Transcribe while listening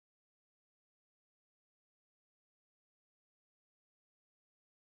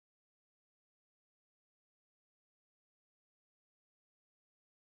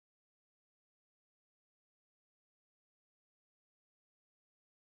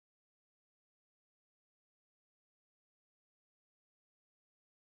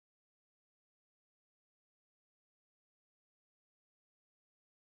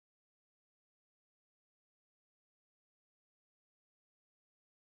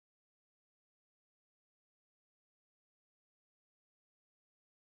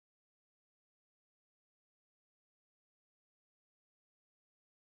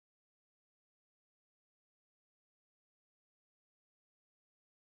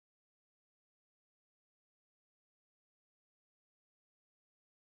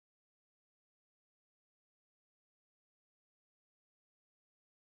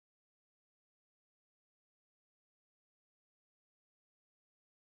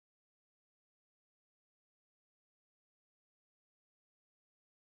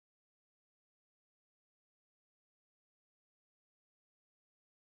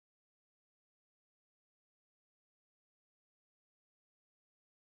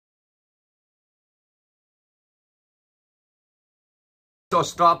So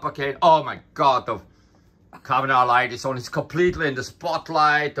stop again. Oh my God, the Ganahl light is on. It's completely in the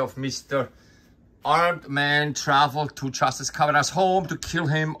spotlight of Mr. Armed man traveled to Justice Kavanaugh's home to kill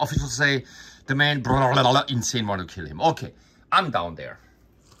him. Officials say the man, blah, blah, blah, insane, want to kill him. Okay, I'm down there.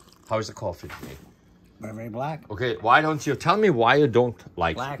 How's the coffee today? Very, very black. Okay, why don't you tell me why you don't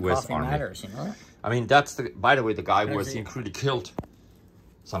like black US coffee Army? Matters, you know that? I mean, that's the, by the way, the guy who was included killed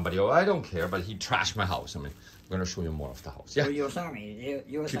somebody. Oh, I don't care, but he trashed my house. I mean, I'm going to show you more of the house. Yeah. The U.S. Army.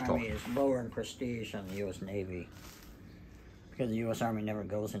 The U.S. Army is lower in prestige than the U.S. Navy. Because the U.S. Army never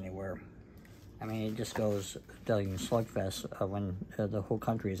goes anywhere. I mean, it just goes doing slugfest when the whole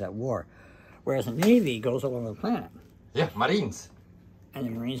country is at war. Whereas the Navy goes all over the planet. Yeah, Marines. And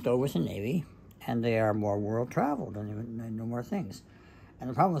the Marines go with the Navy, and they are more world-traveled, and they know more things. And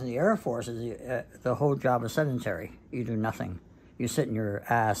the problem with the Air Force is the whole job is sedentary. You do nothing. You sit in your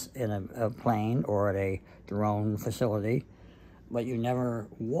ass in a plane or at a drone facility, but you never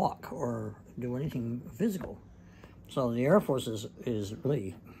walk or do anything physical. So the Air Force is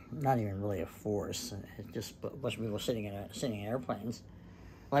really not even really a force. It's just a bunch of people sitting in airplanes.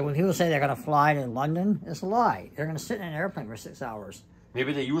 Like when people say they're going to fly to London, it's a lie. They're going to sit in an airplane for 6 hours.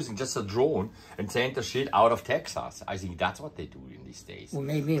 Maybe they're using just a drone and send the shit out of Texas. I think that's what they do in these days. Well,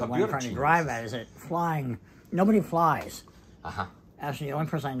 maybe what I'm trying to drive at is that flying, nobody flies. Uh-huh. Actually, the only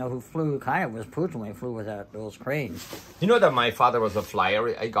person I know who flew kind of was Putin when he flew with those cranes. You know that my father was a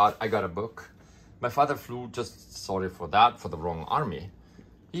flyer? I got a book. My father flew just, sorry for that, for the wrong army.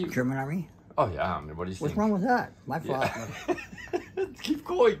 German army? Oh, yeah. I mean, what do you think? What's wrong with that? My fault. Yeah. Keep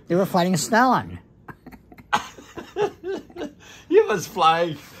going. They were fighting Stalin. He was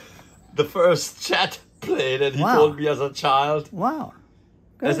flying the first jet plane, and he told me as a child. Wow.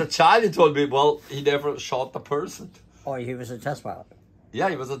 Good. As a child, he told me, well, he never shot the person. Oh, he was a test pilot. Yeah,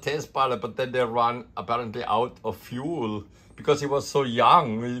 he was a test pilot, but then they ran apparently out of fuel because he was so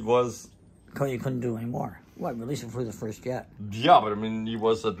young. He was... Because you couldn't do any more. What, at least he flew the first jet. Yeah, but I mean, he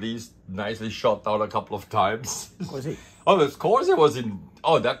was at least nicely shot down a couple of times. Was he? Oh, of course he was in...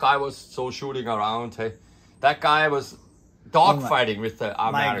 Oh, that guy was so shooting around, hey. That guy was dogfighting with the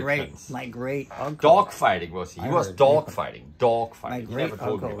Americans. My great uncle. Dogfighting was he. He was dogfighting. Dogfighting. My great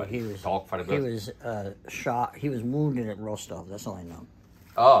uncle, he was dogfighting. He was shot. He was wounded at Rostov. That's all I know.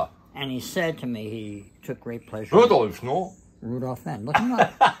 Ah. And he said to me he took great pleasure. Rudolph, no? Rudolph FEND. Look him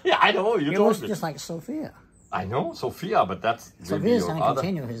up. Yeah, I know. You he told looks me. just like Sophia. I know, Sophia, but that's Sophia's going to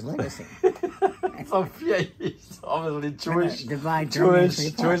continue his legacy. Sophia is obviously Jewish.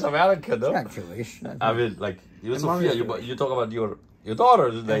 Jewish American, no? She's not Jewish. I mean, like, you, Sophia, you talk about your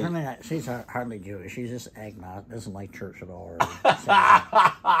daughter today. I mean, she's hardly Jewish. She's just agnostic, doesn't like church at all.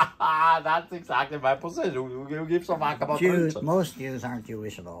 That's exactly my position. You give some fuck about Jews. religion. Most Jews aren't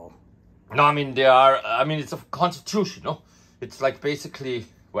Jewish at all. No, I mean, they are, I mean, it's a constitution, no? It's like basically,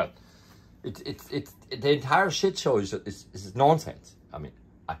 well, it's the entire shit show is nonsense. I mean,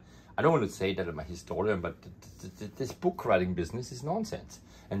 I don't want to say that I'm a historian, but this book writing business is nonsense.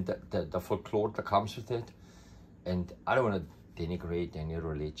 And the folklore that comes with it. And I don't want to denigrate any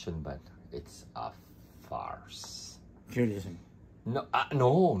religion, but it's a farce. Judaism. No,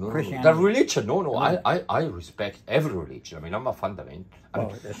 no. Christianity. The religion, no. I respect every religion. I mean, I'm a fundamental.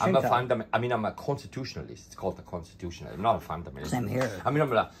 I'm a constitutionalist. It's called the constitutionalist. I'm not a fundamentalist. Same here. I mean,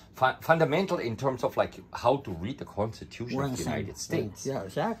 I'm a fundamental in terms of like how to read the Constitution of the United States. Yeah,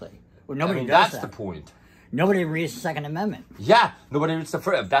 exactly. Well, nobody does that's that. the point. Nobody reads the Second Amendment. Yeah, nobody reads the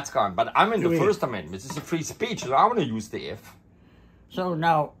first. That's gone. But I'm in the First Amendment. This is a free speech, so I want to use the F. So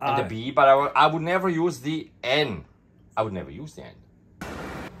now and the B, but I would never use the N. I would never use the N.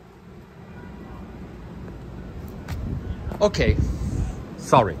 Okay,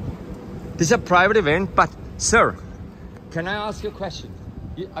 sorry. This is a private event, but sir, can I ask you a question?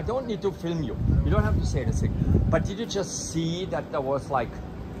 I don't need to film you. You don't have to say anything. But did you just see that there was like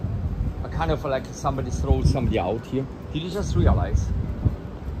a kind of like somebody throws somebody out here? Did you just realize?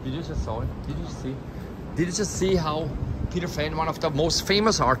 Did you just saw it? Did you see? Did you just see how Peter FEND, one of the most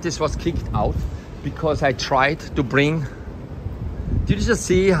famous artists, was kicked out because I tried to bring... Did you just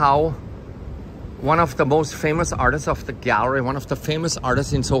see how one of the most famous artists of the gallery, one of the famous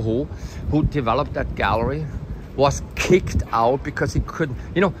artists in Soho, who developed that gallery, was kicked out because he couldn't...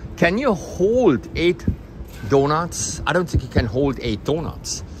 You know, can you hold 8 donuts? I don't think he can hold 8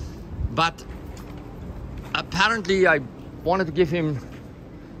 donuts. But apparently I wanted to give him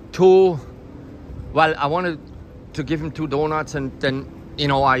 2... Well, I wanted to give him 2 donuts, and then, you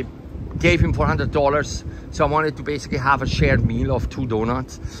know, I gave him $400. So I wanted to basically have a shared meal of 2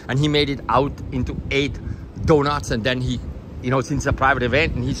 donuts, and he made it out into 8 donuts. And then he, you know, since a private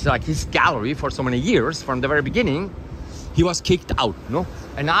event, and he's like his gallery for so many years from the very beginning, he was kicked out, no?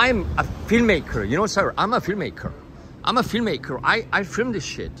 And I'm a filmmaker, you know, sir, I'm a filmmaker. I'm a filmmaker. I film this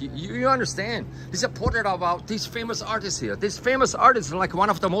shit. You understand? This is a portrait about this famous artist here. This famous artist is like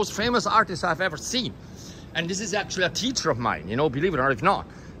one of the most famous artists I've ever seen. And this is actually a teacher of mine, you know, believe it or not.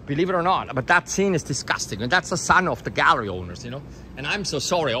 Believe it or not. But that scene is disgusting. And that's the son of the gallery owners, you know. And I'm so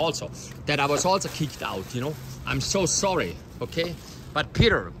sorry also that I was also kicked out, you know. I'm so sorry, okay? But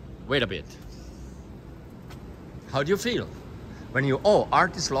Peter, wait a bit. How do you feel when you, oh,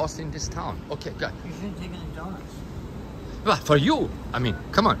 art is lost in this town? Okay, good. You shouldn't take any donuts. But for you, I mean,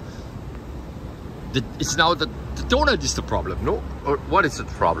 come on. It's now the donut is the problem, no? Or what is the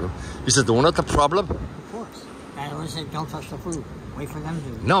problem? Is the donut the problem? Of course. I always say don't touch the food. Wait for them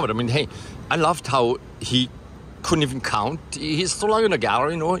to. No, but I mean, hey, I loved how he couldn't even count. He's so long in the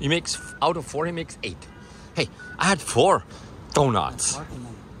gallery, you know? He makes, out of 4, he makes 8. Hey, I had 4 donuts.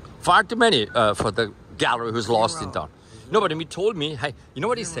 Far too many for the gallery who's lost in town. No, but he told me, hey, you know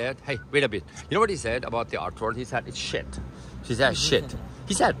what he said? Hey, wait a bit. You know what he said about the art world? He said, it's shit. He said, shit.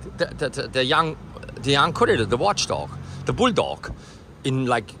 He said, the young curator, the watchdog, the bulldog, in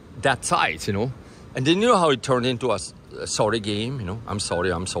like that size, you know? And then you know how it turned into a sorry game, you know? I'm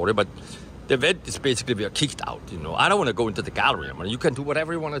sorry, but the event is basically we are kicked out, you know? I don't want to go into the gallery anymore. You can do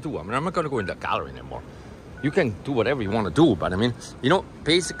whatever you want to do. I mean, I'm not going to go in the gallery anymore. You can do whatever you want to do, but I mean, you know,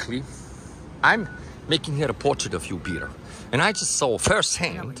 basically, I'm making here a portrait of you, Peter. And I just saw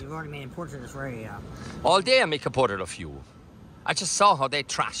firsthand. Yeah, but you've already made a portrait that's very... all day I make a portrait of you. I just saw how they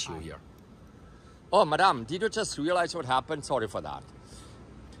trash you here. Oh, madame, did you just realize what happened? Sorry for that.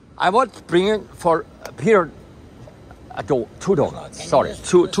 I was bringing for Peter 2 donuts. Sorry,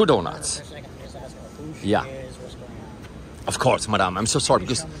 two donuts. Yeah. Of course, madame. I'm so sorry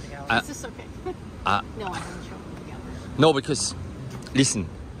because... Is this okay? No, I haven't shown them. No, because, listen,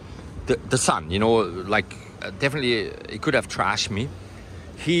 the son, you know, like... definitely, he could have trashed me.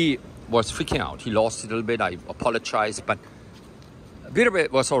 He was freaking out. He lost it a little bit. I apologize, but Peter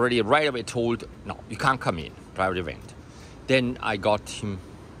was already right away told, no, you can't come in, private event. Then I got him,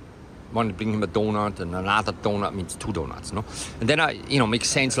 wanted to bring him a donut, and another donut means 2 donuts, no? And then I, you know, makes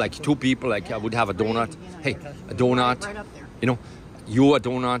sense, like 2 people, like I would have a donut. Hey, a donut, Right up there. you know, you a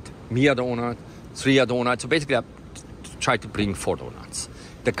donut, me a donut, 3 a donut. So basically, I tried to bring 4 donuts.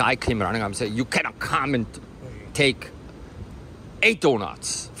 The guy came running up and said, you cannot come and take 8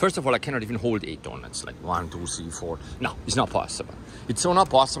 donuts. First of all, I cannot even hold 8 donuts. Like 1, 2, 3, 4. No, it's not possible. It's so not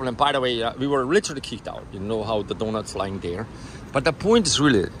possible. And by the way, we were literally kicked out. You know how the donuts lying there. But the point is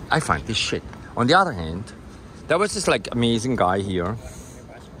really, I find this shit. On the other hand, there was this like amazing guy here.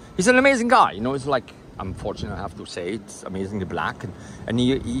 He's an amazing guy. You know, it's like, unfortunately, I have to say, it's amazingly black. And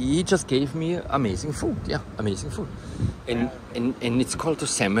he just gave me amazing food. Yeah, amazing food. And it's called the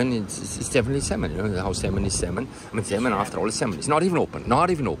salmon. It's definitely salmon. You know how salmon is salmon. I mean, salmon after all is salmon. It's not even open. Not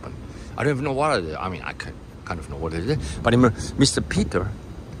even open. I don't even know what it is. I mean, I kind of know what it is. But Mr.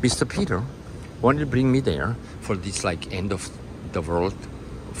 Peter wanted to bring me there for this like end of the world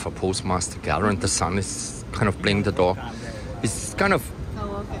for Postmaster Gallery. And the son is kind of playing the dog. It's kind of...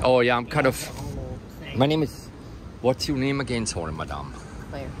 Oh, okay. Oh, yeah, I'm kind of... My name is... What's your name again? Sorry, madame.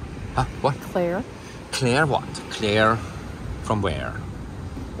 Claire. Huh? What? Claire. Claire what? Claire from where?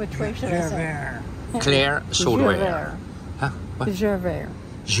 Which way should I say? Claire showed where? Javert. Huh? What? Javert.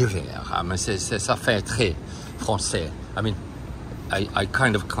 Javert. I mean, ça fait très français. I mean, I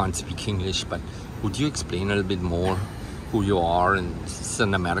kind of can't speak English, but would you explain a little bit more who you are? And is this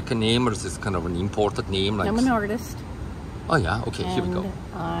an American name or is this kind of an imported name? Like... I'm an artist. Oh yeah, okay, here we go.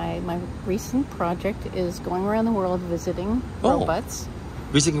 My recent project is going around the world visiting robots.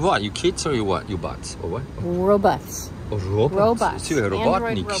 Visiting what? You kids or you what? You bots or what? Robots. Oh, robots. Robots. So you're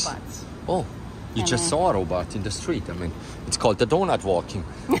Android robotniks. robots. Oh, you just saw a robot in the street. I mean, it's called the donut walking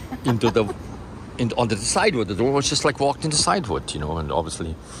into the on the sidewalk. The donut was just like walked in the sidewalk, you know. And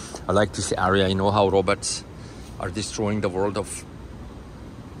obviously, I like this area. You know how robots are destroying the world of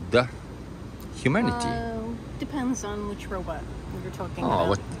the humanity. Depends on which robot you're talking Oh, about.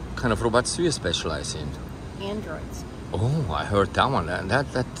 what kind of robots do you specialize in? Androids. Oh, I heard that one.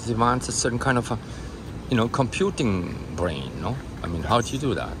 That demands a certain kind of a, you know, computing brain, no? I mean, how do you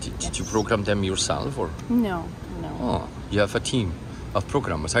do that? Did you program them yourself or? No. Oh, you have a team of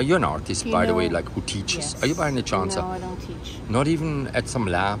programmers. Are you an artist, by the way, like who teaches? Yes. Are you by any chance? No, I don't teach. Not even at some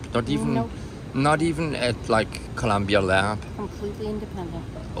lab? Not even? Nope. Not even at like Columbia lab? Completely independent.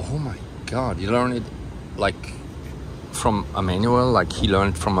 Oh my God, you learn it like from a manual, like he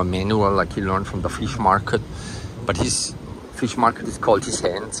learned from a manual, like he learned from the fish market. But his fish market is called his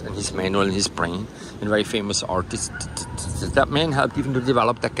hands and his manual and his brain. And very famous artist. That man helped even to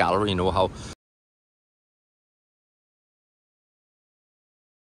develop that gallery, you know how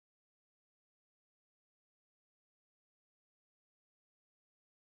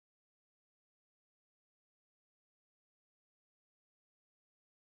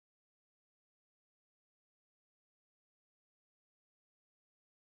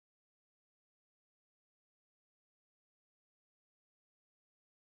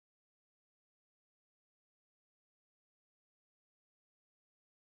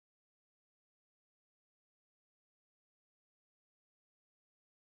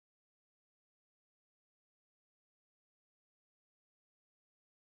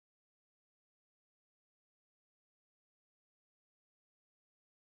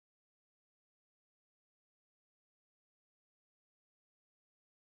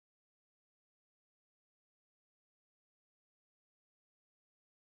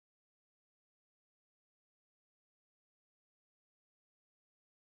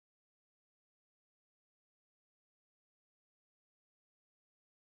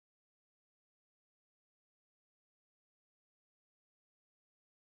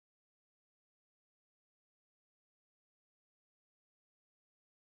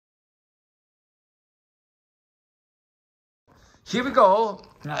Here we go.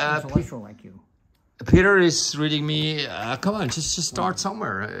 Not intellectual like you. Peter is reading me. Come on, just start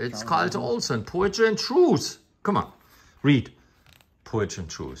somewhere. It's called Olson, Poetry and Truth. Come on, read Poetry and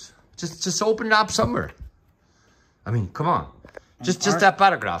Truth. Just open it up somewhere. I mean, come on. Just that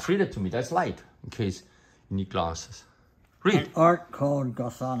paragraph. Read it to me. That's light, in case you need glasses. Read. An art called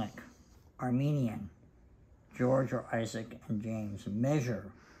Gothic, Armenian, George or Isaac and James.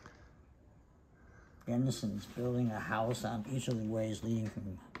 Measure. Dennison's building a house on each of the ways leading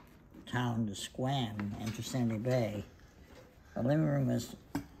from town to Squam and to Sandy Bay. The living room is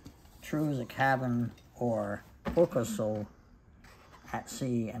true as a cabin or forecastle at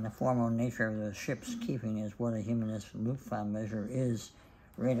sea, and the formal nature of the ship's keeping is what a humanist Luftfahrt measure is.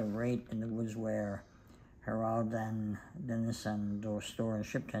 Rate in the woods where Herald and Dennison door store and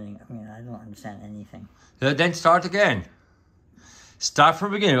ship tending. I mean, I don't understand anything. Then start again. Start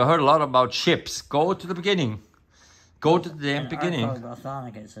from the beginning. I heard a lot about ships. Go to the beginning. Go to the damn beginning.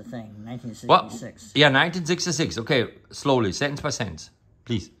 Gothic is a thing. 1966. What? Yeah, 1966. Okay, slowly, sentence by sentence,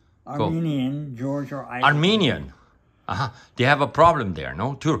 please. Armenian, George or Isaac. Armenian. They have a problem there,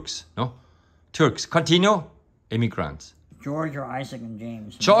 no? Turks, no? Turks. Continue. Immigrants. George or Isaac and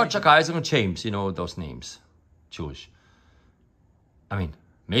James. George or Isaac and James. You know those names. Jewish. I mean,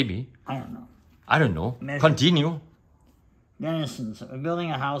 maybe. I don't know. I don't know. Measure. Continue. Dennison's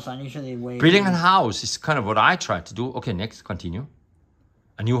building a house on each of the ways. Building a house is kind of what I tried to do. Okay, next, continue.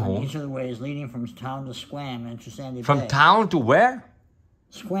 A new home. Each of the ways leading from town to Squam and to Sandy Bay. From town to where?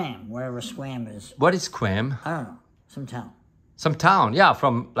 Squam, wherever Squam is. What is Squam? I don't know. Some town. Some town, yeah,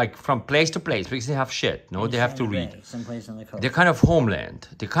 from place to place, because they have shit, no? They have to read. Someplace on the coast. They're kind of homeland.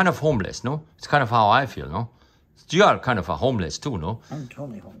 They're kind of homeless, no? It's kind of how I feel, no? You are kind of a homeless too, no? I'm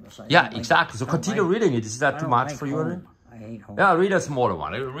totally homeless. Yeah, exactly. So continue reading it. Is that too much for you? I hate home. Yeah, read a smaller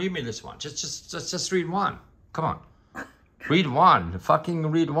one. Read me this one. Just read one. Come on. Read one.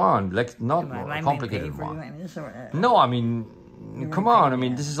 Fucking read one. Like, not more complicated one. No, I mean, come on. I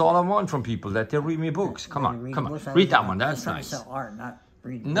mean, this is all I want from people, that they read me books. Come on. Read that one. That's nice. Art, not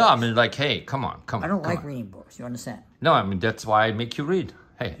read no, I mean, like, hey, come on. I don't like reading books. You understand? No, I mean, that's why I make you read.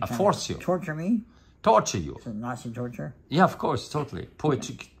 Hey, I force you. Torture me? Torture you. Is it Nazi torture? Yeah, of course, totally.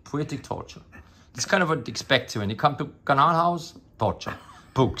 Poetic torture. It's kind of what you expect when you come to Ganahl house. Torture.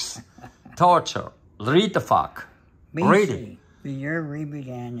 Books. Torture. Read the fuck. Read it. The year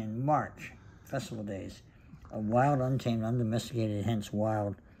re-began in March, festival days. A wild, untamed, undomesticated, hence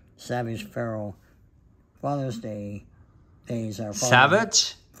wild, savage, feral. Father's Day days are...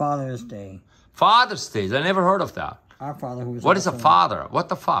 Savage? Father's Day. Father's Day. I never heard of that. Our father, who was... What is a father? What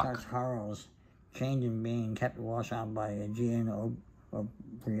the fuck? Charles, chained and being kept to wash out by Aegean or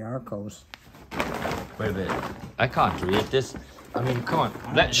Briarcos. Wait a minute. I can't read this. I mean, come on.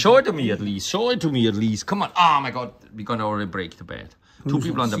 Show it to me at least. Show it to me at least. Come on. Oh my God. We're going to already break the bed. Two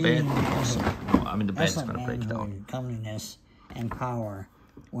people on the bed. No, I mean, the bed's going to break down. Comeliness and power.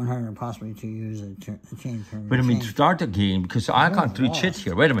 100 possibly to use a change term. Wait a minute. Start again, because I can't read shit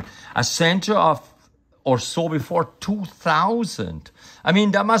here. Wait a minute. A center of or so before 2000. I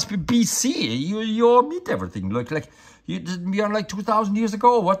mean, that must be BC. You omit everything. Like you're like 2,000 years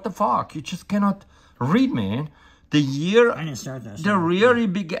ago. What the fuck? You just cannot read, man. The year, I didn't start that. The year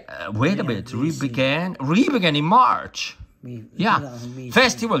began. Wait a minute. Re-began in March. Yeah,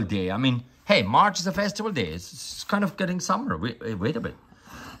 festival day. I mean, hey, March is a festival day. It's kind of getting summer. Wait a bit.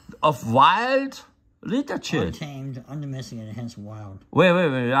 Of wild. Read that shit. Untamed, undomesticated, hence wild. Wait.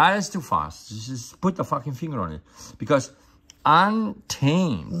 That's too fast. Just put the fucking finger on it. Because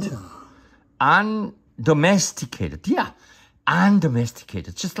untamed, undomesticated. Yeah,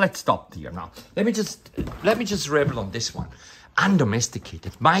 undomesticated. Just like stop here now. Let me just rebel on this one.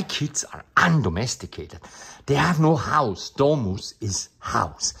 Undomesticated. My kids are undomesticated. They have no house. Domus is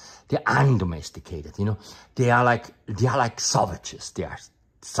house. They're undomesticated. You know, they are like savages. They are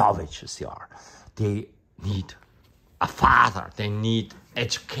savages. They need a father. They need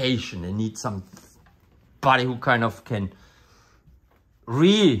education. They need somebody who kind of can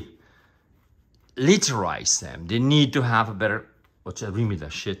literarize them. They need to have a better... read me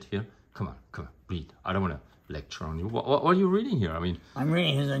that shit here. Come on, read. I don't want to lecture on you. What are you reading here? I mean... I'm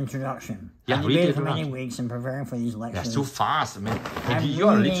reading his introduction. Yeah, I've debated for many weeks in preparing for these lectures. That's too fast. I mean,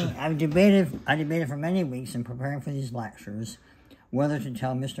 I debated for many weeks in preparing for these lectures whether to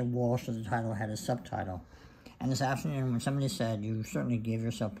tell Mr. Walsh that the title had a subtitle. And this afternoon, when somebody said, you certainly gave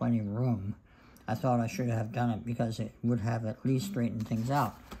yourself plenty of room, I thought I should have done it because it would have at least straightened things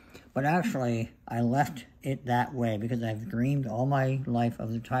out. But actually, I left it that way because I've dreamed all my life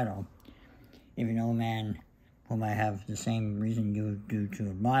of the title. If you know a man whom I have the same reason you do to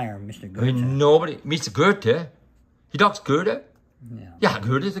admire, Mr. Goethe. I mean, nobody... Mr. Goethe? He talks Goethe? Yeah,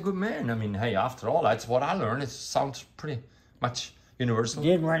 Goethe is a good man. I mean, hey, after all, that's what I learned. It sounds pretty much universal. I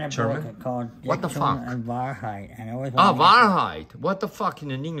did write a German. book called What the fuck? and Wahrheit, and I always Wahrheit. What the fuck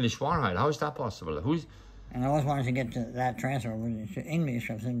in an English Wahrheit? How is that possible? And I always wanted to get to that transfer to English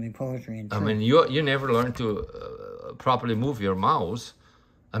of simply poetry and truth. I mean, you never learned to properly move your mouse.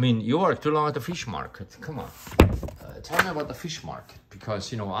 I mean, you work too long at the fish market. Come on. Tell me about the fish market,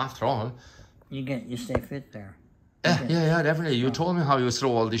 because, you know, after all... You stay fit there. Yeah, definitely. You told me how you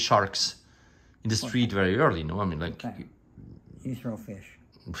throw all these sharks in the street very early, no? I mean, like... You throw fish.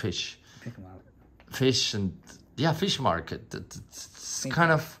 Fish. Pick them out. Fish and... Yeah, fish market. It's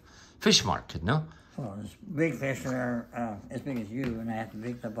kind of fish market, no? Well, there's big fish that are as big as you, and I have to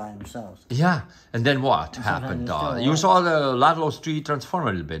pick them by themselves. Yeah, and then what happened? You saw the Ludlow Street transform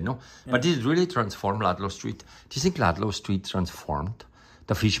a little bit, no? Yeah. But did it really transform Ludlow Street? Do you think Ludlow Street transformed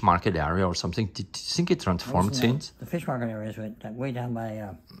the fish market area or something? Did you think it transformed since? The fish market area is way down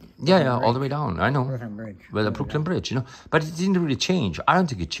by... yeah, all the way down, I know. Brooklyn Bridge. Well, the Brooklyn Bridge, you know. But it didn't really change. I don't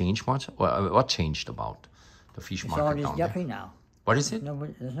think it changed much. What changed about the fish market down there? It's all yuppie now. What is it?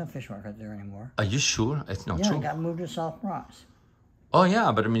 There's no fish market there anymore. Are you sure? It's not true. Yeah, it got moved to South Bronx. Oh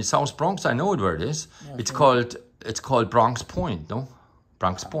yeah, but I mean South Bronx, I know where it is. Yeah, it's called Bronx Point, no?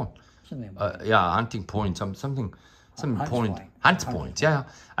 Bronx Point. Something about yeah, Hunting Point, something point. Hunts Point. Yeah.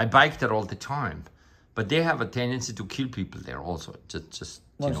 I bike there all the time, but they have a tendency to kill people there also. Just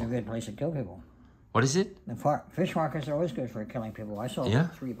well, it's a good place to kill people. What is it? The fish markets are always good for killing people. I saw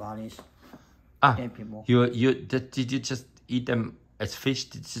 3 bodies. Dead people. Did you just eat them as fish?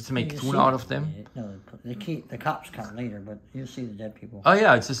 Did you just make tuna out of them? No, the cops come later, but you see the dead people. Oh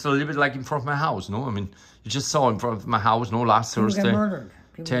yeah, it's just a little bit like in front of my house, no? I mean, you just saw in front of my house, no, last people Thursday. Get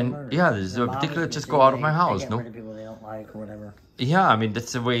murdered. Yeah, there's a particular just go out of my house, no? Rid of people they don't like or whatever. Yeah, I mean,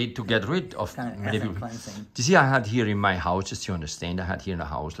 that's a way to get rid of many people. Cleansing. You see, I had here in my house, just to understand, I had here in the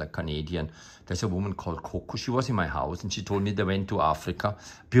house, like Canadian, there's a woman called Coco. She was in my house and she told me they went to Africa.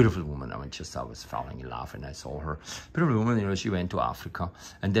 Beautiful woman. I mean, I was falling in love and I saw her. Beautiful woman, you know, she went to Africa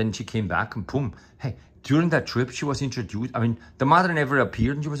and then she came back and boom, hey, during that trip, she was introduced. I mean, the mother never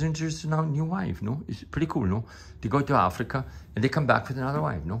appeared and she was introduced to now a new wife, no? It's pretty cool, no? They go to Africa and they come back with another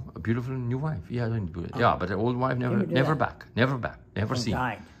wife, no? A beautiful new wife. Yeah, yeah, but the old wife never back, never seen.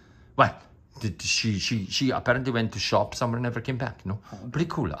 Died. Well, she apparently went to shop somewhere and never came back, no? Pretty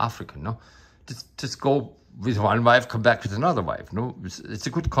cool, African, no? Just go with one wife, come back with another wife, no? It's a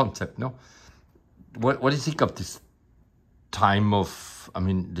good concept, no? What do you think of this time of, I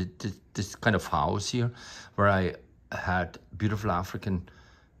mean, this kind of house here, where I had beautiful African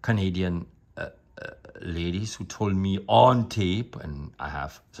Canadian ladies who told me on tape, and I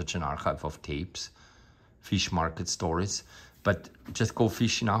have such an archive of tapes, fish market stories, but just go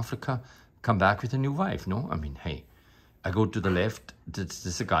fish in Africa, come back with a new wife, no? I mean, hey, I go to the left,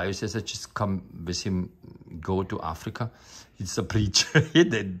 there's a guy who says I just come with him, go to Africa. He's a preacher.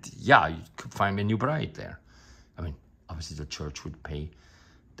 Yeah, you could find me a new bride there. I mean, obviously the church would pay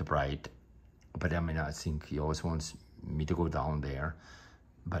the bride, but I mean, I think he always wants me to go down there.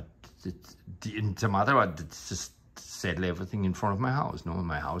 But the mother just settle everything in front of my house. No,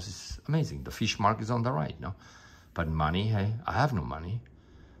 my house is amazing. The fish market is on the right, no? But money, hey, I have no money.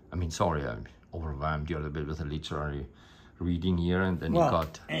 I mean, sorry, I'm overwhelmed a little bit with a literary reading here, and then you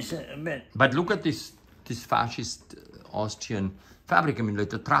got... It's a bit... But look at this fascist Austrian fabric. I mean,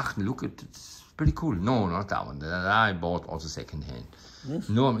 like the Trachten, look at it's pretty cool. No, not that one. That I bought also second hand. This?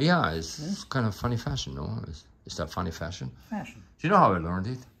 No, yeah, it's kind of funny fashion, no? Is that funny fashion? Fashion. Do you know how I learned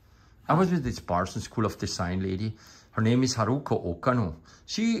it? I was with this Parsons School of Design lady. Her name is Haruko Okano.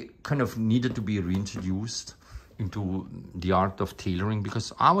 She kind of needed to be reintroduced into the art of tailoring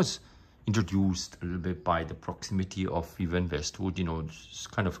because I was introduced a little bit by the proximity of Vivienne Westwood. You know, it's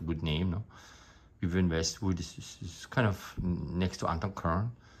kind of a good name, no? Vivienne Westwood is kind of next to Anton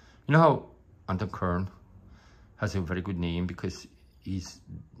Kern. You know how Anton Kern has a very good name because his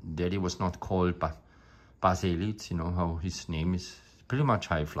daddy was not called Baselitz, you know, how his name is pretty much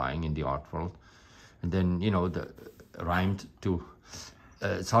high-flying in the art world. And then, you know, the rhymed to,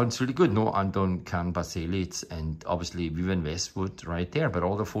 sounds really good, no? Anton Kern Baselitz and obviously Vivienne Westwood right there, but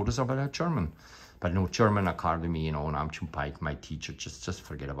all the photos are about German. But no German Academy, you know, and Amchum Pike, my teacher, just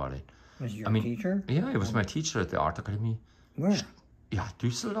forget about it. Was your teacher? Yeah, he was my teacher at the Art Academy. Where? Yeah,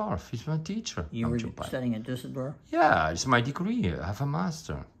 Düsseldorf. He's my teacher. You were studying at Düsseldorf? Yeah, it's my degree. I have a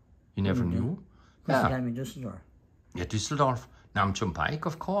master. You never knew? Yeah. Academy Düsseldorf. Yeah, Düsseldorf. Namchum Pike,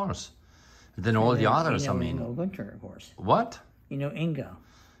 of course. And then all the others, you know I mean... Ingo Günther, of course. What? You know Ingo.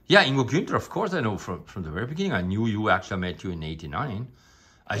 Yeah, Ingo Günther, of course I know from the very beginning. I knew you, actually I met you in '89.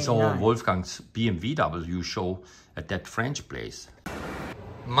 I saw Wolfgang's BMW show at that French place.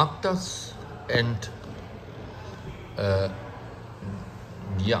 Magdas and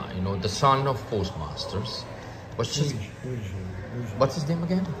yeah, you know, the son of postmasters. What's his name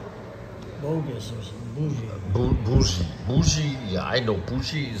again? Bogus or bougie. Bougie. Bougie, yeah, I know.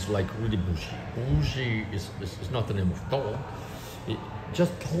 Bougie is like really bougie. Bougie is not the name of dog. It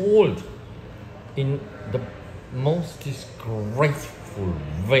just told in the most disgraceful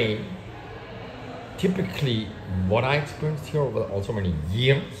way. Typically, what I experienced here over also many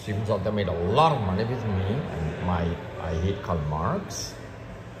years, even though they made a lot of money with me, and I hate Karl Marx.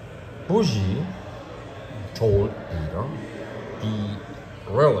 Bougie told Peter, the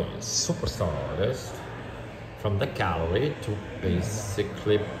really superstar artist, from the gallery to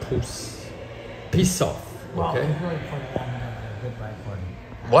basically piss off. Okay.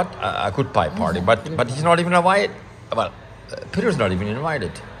 What? A goodbye party, but he's not even invited. Well, Peter's not even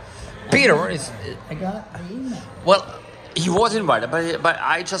invited. Peter is. I got an email. Well, he was invited, but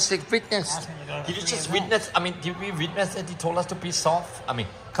I just witnessed. Did you just witness? I mean, did we witness that he told us to piss off? I mean,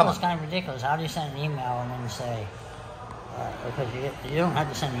 come on. It's kind of ridiculous. How do you send an email and then say? Because you don't have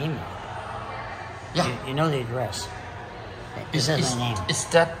to send an email. Yeah. You know the address. It says my name. Is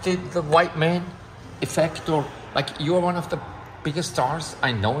that the white man effect, or like you're one of the biggest stars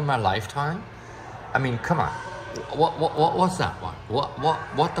I know in my lifetime? I mean, come on. What was that one?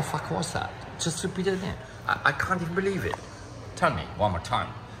 What the fuck was that? Just repeat it again. I can't even believe it. Tell me one more time.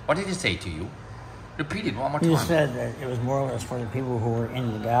 What did he say to you? Repeat it one more time. You said that it was more or less for the people who were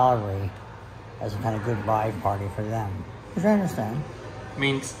in the gallery as a kind of goodbye party for them. Which I understand.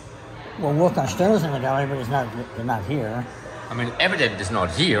 Means? Well, Wolfgang Sturl's in the gallery, but they're not here. I mean, evident is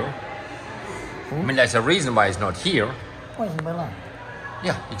not here. Who? I mean, there's a reason why it's not here. Well, he's in Berlin.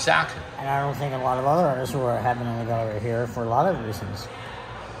 Yeah, exactly. And I don't think a lot of other artists who have been in the gallery here for a lot of reasons.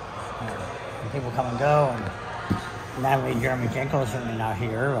 People come and go, and Natalie Jeremy-Jenko is certainly not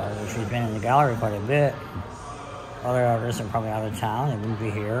here. She's been in the gallery quite a bit. Other artists are probably out of town. They wouldn't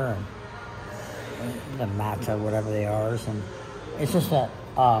be here. The Mata, whatever they are. And it's just that,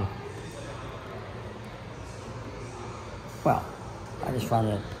 well, I just found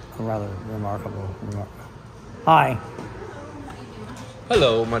it rather remarkable. Hi.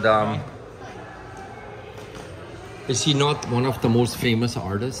 Hello, madame. Is he not one of the most famous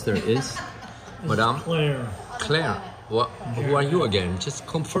artists there is? Madame? Claire. Claire. What? Who are you again? Just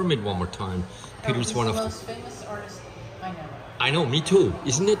confirm it one more time. Peter's one of the most famous artist I know. I know, me too.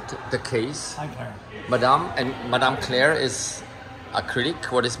 Isn't it the case? Hi, Claire. Madame, and Madame Claire is a critic.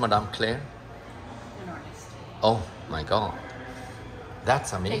 What is Madame Claire? An artist. Oh my God. That's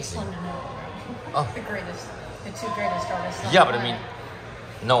Takes amazing. one to know. Oh. The two greatest artists. on Yeah, the but I mean,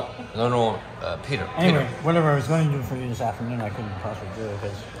 planet. no, Peter. Anyway, Peter. whatever I was going to do for you this afternoon, I couldn't possibly do it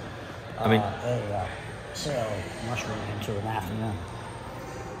because I mean, a sale mushroomed into an afternoon.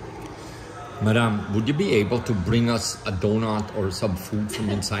 Madame, would you be able to bring us a donut or some food from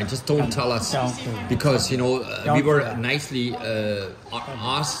inside? Just don't tell us, because you know we were nicely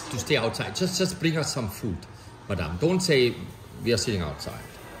asked to stay outside. Just bring us some food, Madame. Don't say we are sitting outside.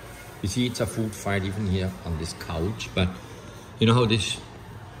 You see, it's a food fight even here on this couch. But you know how this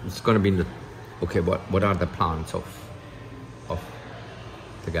it's going to be in the. Okay, what are the plans of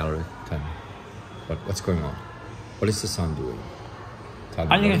the gallery? Tell me. What's going on? What is the son doing?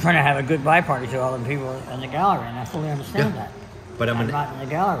 I think I'm trying to have a goodbye party to all the people in the gallery, and I fully understand that. But I'm not in the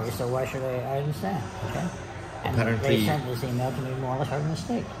gallery, so why should I understand, okay? And apparently, they sent this email to me more or less by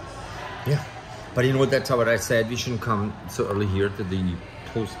mistake. Yeah. But you know, that's what I said. We shouldn't come so early here to the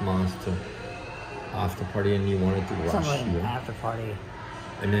postmaster after party, and you wanted to rush Something here. after party.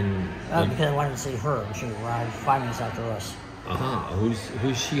 And then... because I wanted to see her, and she arrived 5 minutes after us.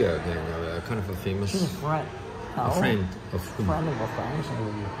 Who's she again? Kind of a famous... She's a friend. No, a friend of whom? Friend of a friend.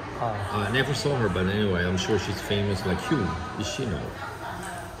 I never saw her, but anyway, I'm sure she's famous like you. Is she now?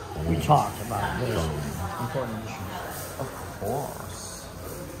 We talked about this important issue. Of course.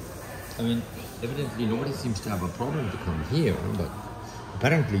 I mean, evidently nobody seems to have a problem to come here, but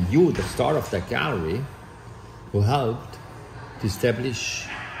apparently you, the star of that gallery, who helped to establish,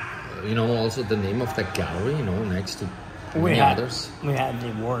 you know, also the name of that gallery, you know, next to many others. We had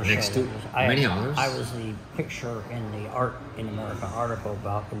the war show. Next to many others. I was the picture in the Art in America article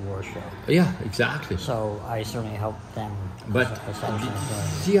about the war show. Yeah, exactly. So I certainly helped them. But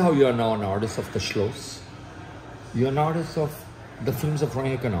see how you are now an artist of the Schloss? You're an artist of the films of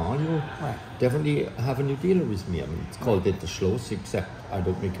Ganahl. You definitely have a new deal with me. I mean, it's called it the Schloss, except I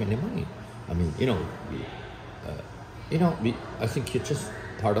don't make any money. I mean, I think you're just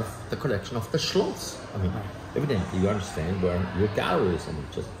part of the collection of the Schloss. I mean, evidently you understand where your gallery is, and you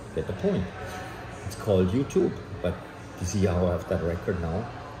just get the point. It's called YouTube, but you see how I have that record now?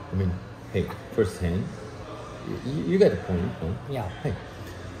 I mean, hey, first hand, you get the point, no? Yeah. Hey,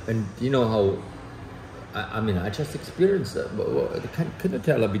 and you know how, I mean, I just experienced that. Can you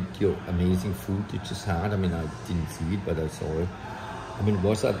tell a bit your amazing food you just had? I mean, I didn't see it, but I saw it. I mean,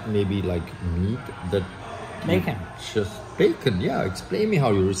 was that maybe like meat that... Bacon. Just bacon, yeah. Explain me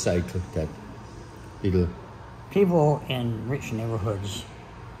how you recycled that little... People in rich neighborhoods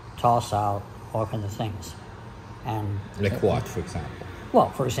toss out all kinds of things. And like what, for example? Well,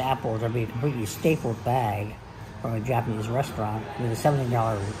 for example, there'll be a completely stapled bag from a Japanese restaurant with a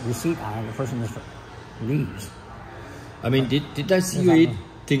 $70 receipt on it. The person just leaves. I mean, did I see you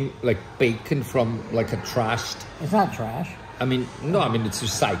eating like bacon from like a trashed... It's not trash. I mean, no, I mean, it's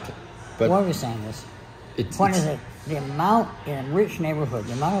recycled. But what are we saying is, the point is that the amount in a rich neighborhood,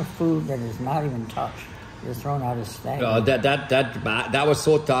 the amount of food that is not even touched, is thrown out as staggering. That was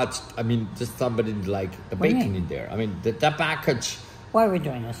so touched. I mean, just somebody like the bacon in there. I mean, that package... Why are we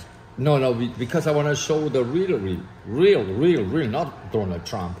doing this? No, because I want to show the real, not Donald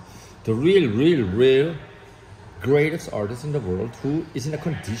Trump, the real greatest artist in the world who is in a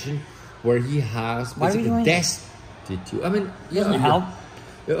condition where he has basically destitute. I mean, doesn't help.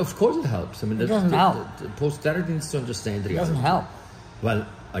 Yeah, of course it helps. I mean, it doesn't help. The posterity needs to understand the reality. It doesn't help. Well,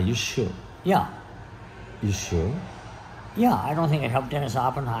 are you sure? Yeah. You sure? Yeah, I don't think it helped Dennis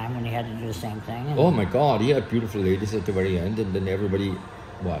Oppenheim when he had to do the same thing. Oh my God, he had beautiful ladies at the very end, and then everybody,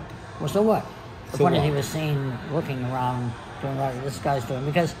 what? Well, so what? The so point what? Is he was seen looking around, doing what this guy's doing,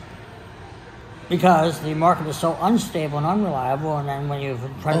 because the market is so unstable and unreliable, and then when you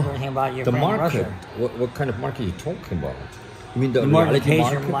try to do anything about it, you're the market. Russia. What kind of market are you talking about? You mean the market reality pays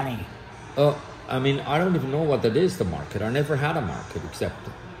market? your money. I mean, I don't even know what that is, the market. I never had a market except...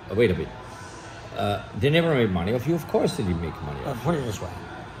 wait a bit. They never made money off you. Of course they didn't make money off you. Put it this way.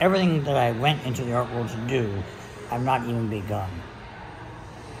 Everything that I went into the art world to do, I've not even begun.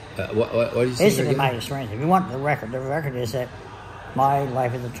 What do you say? Basically, my experience. If you want the record is that my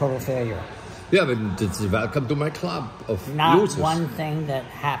life is a total failure. Yeah, but it's welcome to my club of Not losers. one thing that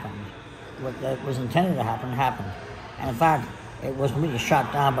happened, what that was intended to happen, happened. And in fact, it was really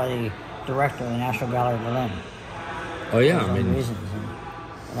shot down by the director of the National Gallery of Berlin. Oh yeah, I mean, reasons.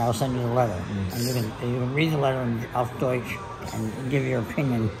 And I'll send you the letter, and you can read the letter auf Deutsch and give your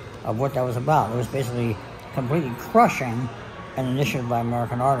opinion of what that was about. It was basically completely crushing an initiative by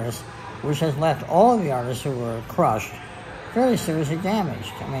American artists, which has left all of the artists who were crushed fairly seriously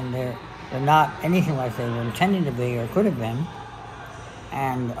damaged. I mean, they're not anything like they were intending to be or could have been,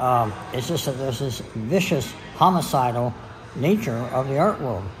 and it's just that there's this vicious, homicidal nature of the art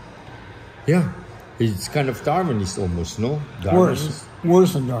world. Yeah, it's kind of Darwinist almost, no?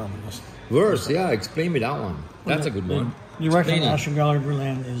 Worse than Darwinist. Worse, yeah. Explain me that one. That's a good one. The director of the National Gallery of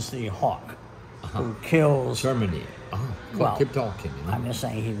Berlin is the hawk who kills... Germany. Well, keep talking. You know? I'm just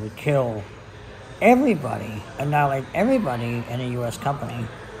saying he would kill everybody, annihilate everybody in a U.S. company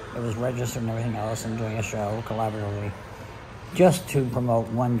that was registered and everything else and doing a show collaboratively just to promote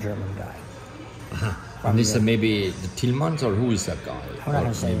one German guy. And this is maybe the Tillmans, or who is that guy? I'm not going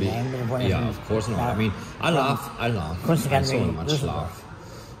to say the name, but the point is... Yeah, of course not. I mean, I laugh. I so much laugh.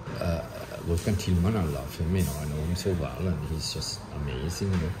 Wolfgang Tillman, I love him, you know, I know him so well, and he's just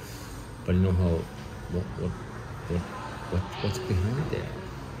amazing, you know. But you know how, what's behind there?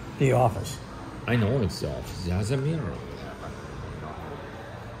 The Office. I know it's The Office. It has a mirror.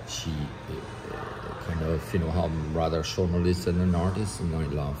 She kind of, you know, how I'm rather a journalist and an artist, and I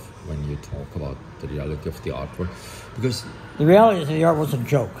love when you talk about the reality of the artwork, because the reality of the art was a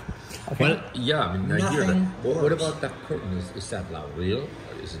joke. Okay? Well, yeah, I mean, I hear that. What about that curtain? Is that like real?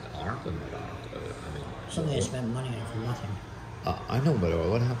 Or is it art or not art? I mean, something they spent money on for nothing. I know, but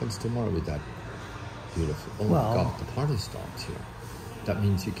what happens tomorrow with that beautiful? Oh my God, the party starts here. That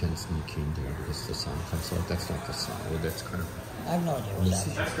means you can sneak in there because the sun comes out. That's not the sun. Well, that's kind of... I have no idea what's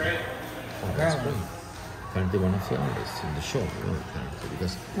happening. That's great. Oh, that's great. Apparently one of the artists in the show, you know, apparently,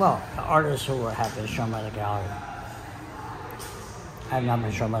 because... Well, artists who have been shown by the gallery. I have not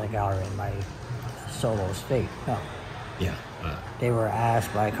been shown by the gallery in my solo state, no. Yeah. They were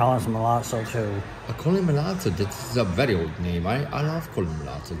asked by Colin Milazzo to... Colin Milazzo, this is a very old name. I love Colin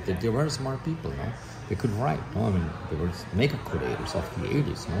Milazzo. They were smart people, no? They could write, no? I mean, they were makeup curators of the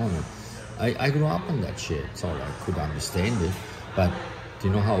 80s, no? I mean, I grew up on that shit, so I could understand it. But do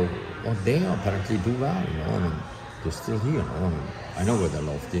you know how... Well, they apparently do well, you know? I mean, they're still here, no? I mean, I know where the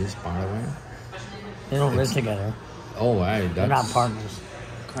loft is, by the way. They don't live together. Oh, right. That's... They're not partners.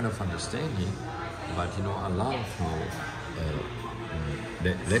 Kind of understanding. But, you know, I love how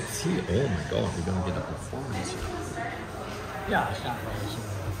Let's see. Oh my God, we're gonna get a performance here. Yeah, it's not really so.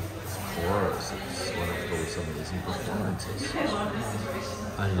 Of course, it's one of those amazing performances.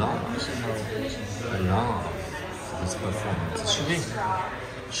 I love this performance.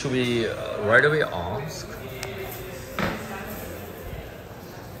 Should we right away ask?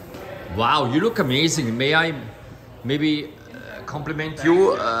 Wow, you look amazing. May I maybe compliment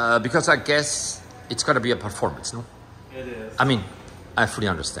you? Because I guess it's gonna be a performance, no? It is. I mean, I fully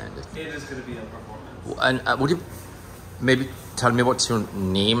understand it. It is going to be a performance. And would you maybe tell me what's your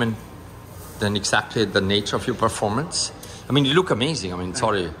name and then exactly the nature of your performance? I mean, you look amazing. I mean,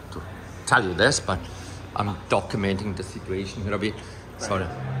 sorry to tell you this, but I'm documenting the situation here a bit. Sorry.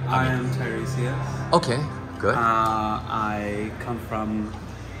 I am Tiresias. Okay, good. I come from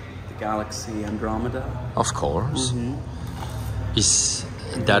the galaxy Andromeda. Of course. Is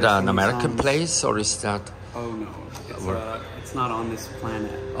that an American place or is that? Oh no, it's not on this planet.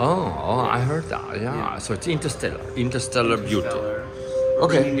 Oh, I heard that. Yeah. So it's interstellar beauty. We're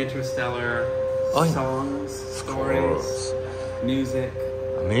bringing interstellar songs, stories, music.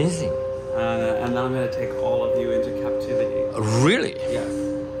 Amazing. And I'm going to take all of you into captivity. Really? Yes.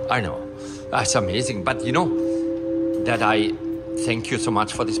 I know. That's amazing. But you know that I thank you so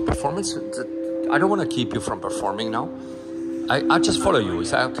much for this performance. I don't want to keep you from performing now. I just follow you.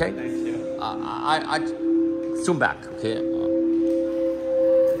 Is that okay? Thank you. I zoom back. Okay.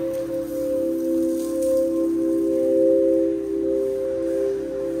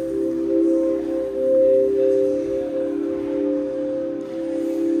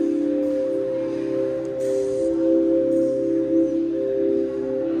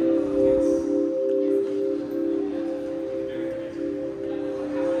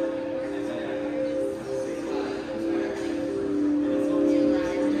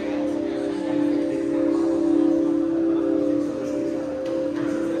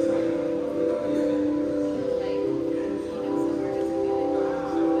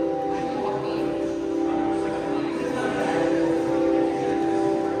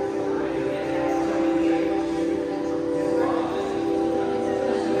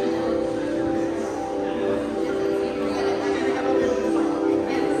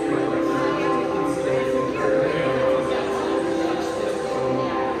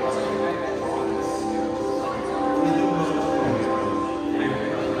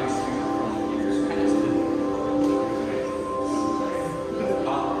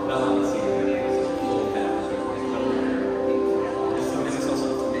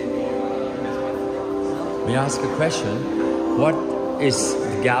 May I ask a question? What is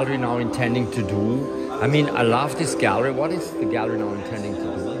the gallery now intending to do? I mean, I love this gallery. What is the gallery now intending to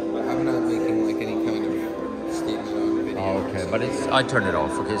do? I'm not making like any kind of statement on video. Oh, okay, but I turned it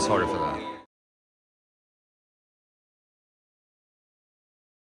off. Okay, sorry for that.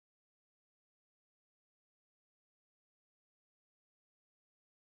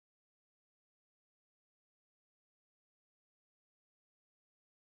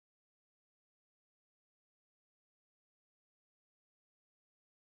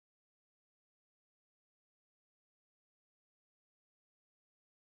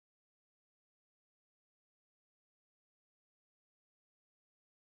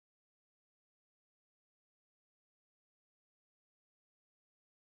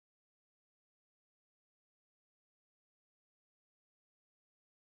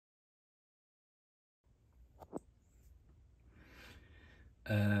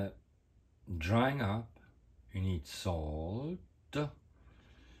 Drying up, you need salt,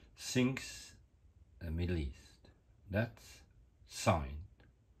 sinks, Middle East. That's signed.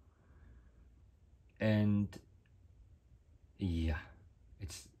 And yeah,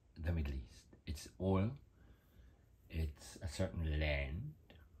 it's the Middle East. It's oil. It's a certain land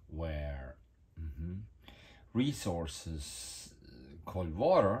where resources called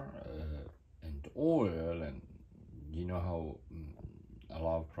water and oil, and you know how a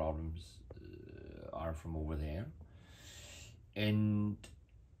lot of problems are from over there. And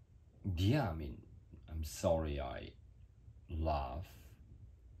yeah, I mean, I'm sorry, I love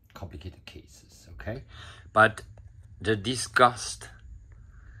complicated cases, okay? But the disgust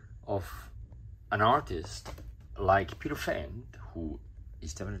of an artist like Peter FEND, who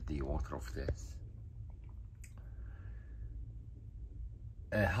is definitely the author of this,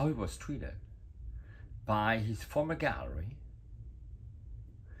 how he was treated by his former gallery,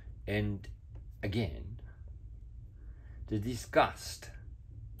 and again, the disgust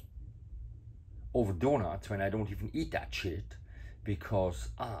over donuts when I don't even eat that shit, because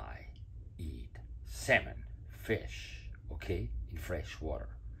I eat salmon, fish, okay, in fresh water,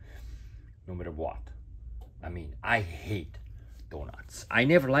 no matter what. I mean, I hate donuts. I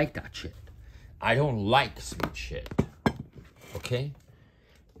never liked that shit. I don't like sweet shit. Okay?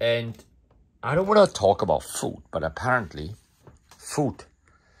 And I don't want to talk about food, but apparently food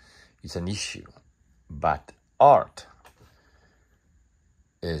is an issue. But art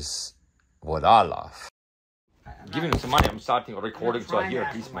is what I love. Giving some money, I'm starting a recording so I hear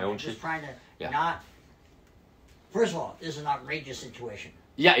at least my own shit. Just trying to not... First of all, this is an outrageous situation.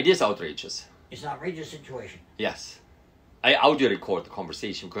 Yeah, it is outrageous. It's an outrageous situation. Yes. I audio record the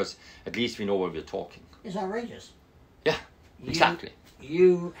conversation because at least we know when we're talking. It's outrageous. Yeah, exactly.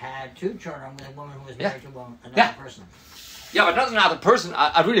 You had 2 children with a woman who was married to another person. Yeah, but not another person,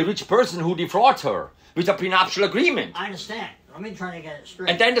 a really rich person who defrauded her with a prenuptial agreement. I understand. Let me try to get it straight.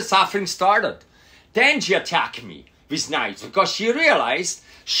 And then the suffering started. Then she attacked me with knives because she realized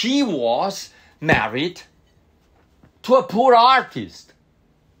she was married to a poor artist.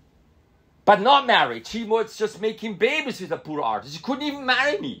 But not married. She was just making babies with a poor artist. She couldn't even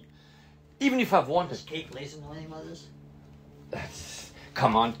marry me. Even if I wanted. Does Kate Gleason know anything about this?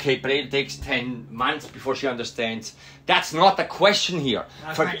 Come on, Kate Brady takes 10 months before she understands. That's not the question here.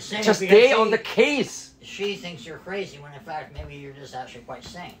 Just stay on the case. She thinks you're crazy when in fact maybe you're just actually quite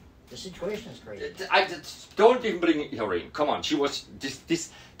sane. The situation is crazy. Don't even bring her in. Come on, she was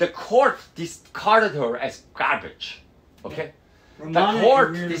the court discarded her as garbage. Okay? The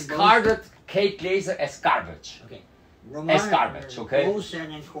court discarded Kate Glaser as garbage. Okay. As garbage, okay? Both said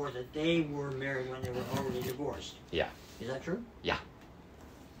in court that they were married when they were already divorced. Yeah. Is that true? Yeah.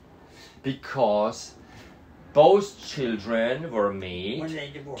 Because both children were made when they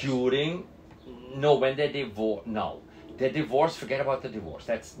divorced. When they divorced. No. The divorce, forget about the divorce.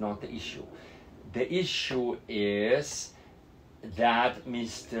 That's not the issue. The issue is that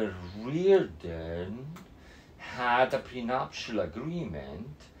Mr. Reardon had a prenuptial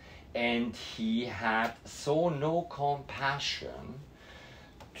agreement and he had so no compassion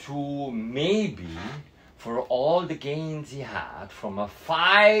to maybe for all the gains he had from a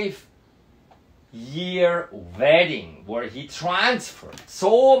 5-year wedding where he transferred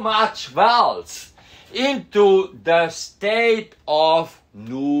so much wealth into the state of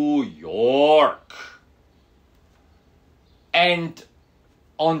New York. And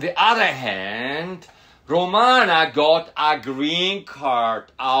on the other hand, Romana got a green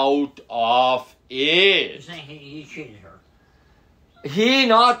card out of it. You're saying he cheated her? He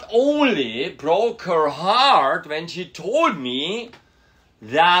not only broke her heart when she told me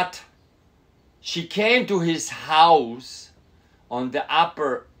that she came to his house on the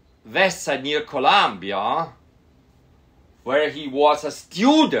Upper West Side near Columbia, where he was a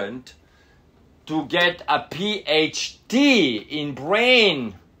student to get a PhD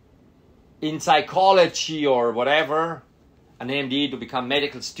in psychology or whatever, an MD to become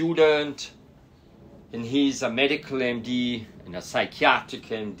medical student, and he's a medical MD and a psychiatric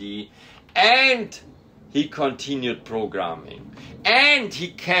MD, and he continued programming, and he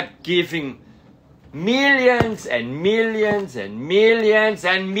kept giving millions and millions and millions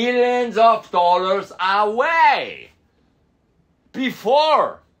and millions of dollars away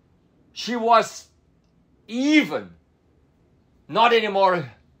before she was even not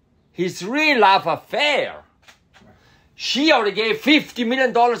anymore his real love affair. She already gave $50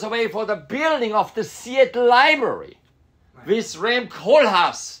 million away for the building of the Seattle Library with Rem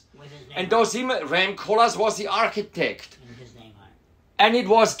Koolhaas. And Rem Koolhaas was the architect. And it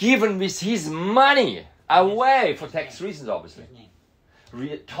was given with his money away for tax reasons, obviously.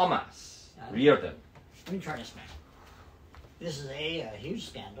 Thomas Reardon. Let me try this, man. This is a huge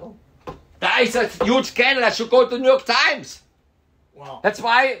scandal. That is a huge scandal. That should go to the New York Times. Well, that's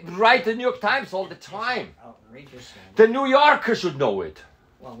why I write the New York Times all the time. Outrageous scandal. The New Yorker should know it.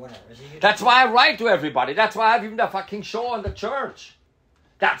 Well, whatever. That's why I write to everybody. That's why I have even the fucking show on the church.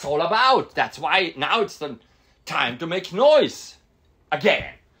 That's all about. That's why now it's the time to make noise.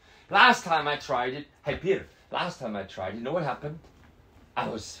 Again. Last time I tried it, hey Peter, last time I tried it, you know what happened? I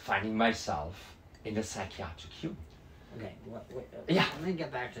was finding myself in the psychiatric unit. Okay, yeah. Let me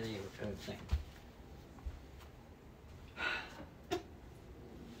get back to the thing.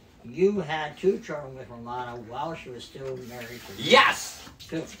 You had 2 children with Romana while she was still married to you. Yes!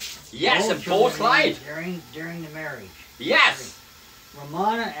 2. Yes, and both lied. During the marriage. Yes!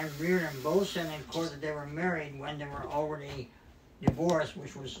 Romana and Reardon both said in court that they were married when they were already divorced,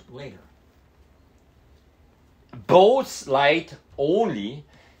 which was later. Both lied only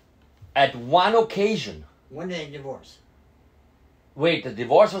at one occasion. When did they divorce? Wait, the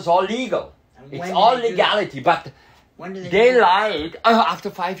divorce was all legal. It's all legality, but when did they lied after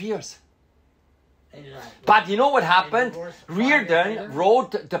 5 years. Exactly. But you know what happened? Reardon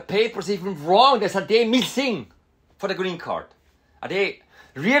wrote the papers even wrong. There's a day missing for the green card.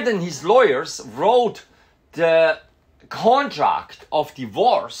 Reardon, his lawyers, wrote the contract of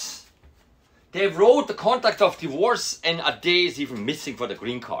divorce. They wrote the contract of divorce, and Ade is even missing for the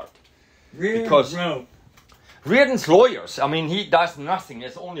green card. Reardon Because wrote. Reardon's lawyers, I mean, he does nothing,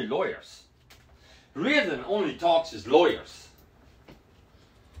 there's only lawyers. Reardon only talks as lawyers.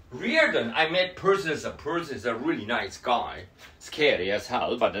 Reardon, I met person as a person, is a really nice guy. Scary as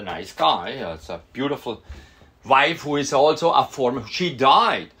hell, but a nice guy. It's a beautiful wife who is also a former, she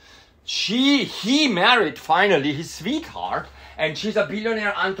died. He married finally his sweetheart, and she's a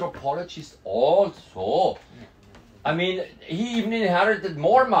billionaire anthropologist also. I mean, he even inherited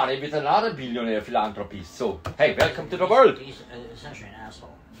more money with another billionaire philanthropist. So, hey, welcome to the world. He's essentially an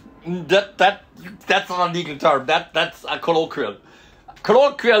asshole. That's not a legal term. That's a colloquial.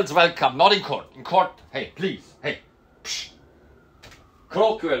 Colloquials welcome, not in court. In court, hey, please, hey, psh.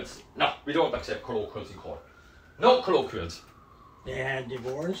 Colloquials, no, we don't accept colloquials in court. No colloquials. They had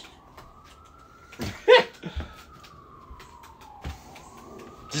divorced. Do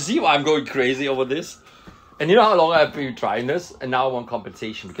you see why I'm going crazy over this? And you know how long I've been trying this? And now I want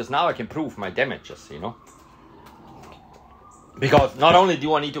compensation, because now I can prove my damages, you know? Because not only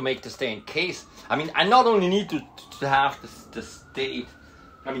do I need to make the stay in case, I mean, I not only need to have the state,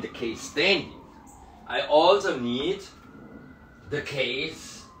 I mean the case standing, I also need the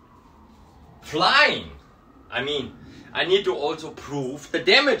case flying. I mean, I need to also prove the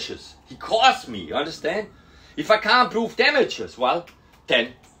damages he caused me, you understand? If I can't prove damages, well,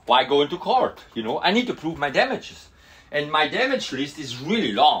 then why go into court, you know? I need to prove my damages. And my damage list is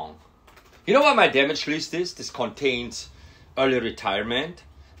really long. You know what my damage list is? This contains early retirement,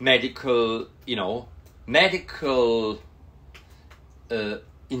 medical, you know, medical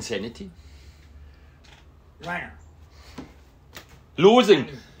insanity. Reiner. Losing.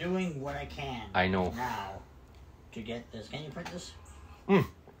 I'm doing what I can. I know. Now to get this. Can you print this?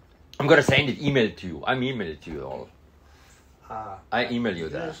 I'm gonna send it, email it to you. I'm emailing it to you all. I email you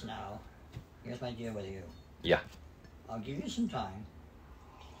that. This now. Here's my deal with you. Yeah. I'll give you some time.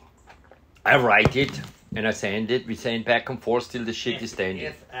 I write it and I send it. We send back and forth till the shit is standing.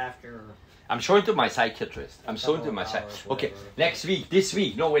 If after. I'm showing to my psychiatrist. I'm showing to my psychiatrist. Okay, next week, this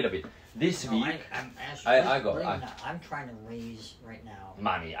week. No, wait a bit. This week. I'm asking. I'm trying to raise right now.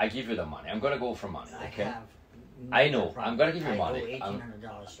 Money. I give you the money. I'm gonna go for money. Okay. I know. I'm gonna give you money. I owe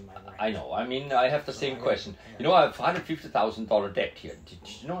 $1,800 to my rent. I know. I mean, I have the same question. You know, I have $150,000 debt here. Did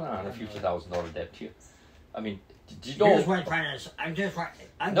you know I have $150,000 debt here? I mean, did you know? Here's what I'm trying to. I'm just trying.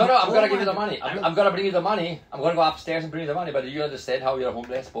 I'm gonna give you the money. I'm gonna bring you the money. I'm gonna go upstairs and bring you the money. But do you understand how you're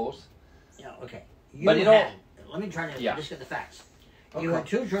homeless, both? Yeah. Okay. But you know, let me try to just get the facts. Okay. You had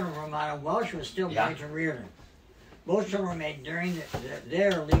two children from Romano while she was still married to Reardon. Both children were made during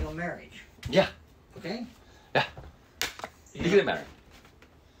their legal marriage. Yeah. Okay? Yeah. Legally married.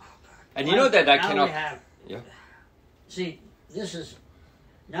 And you know that I cannot... Yeah. See, this is...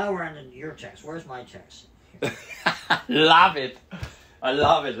 Now we're on your text. Where's my text? Love it. I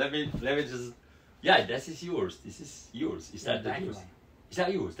love it. Let me just... Yeah, this is yours. This is yours. Is that yours? Is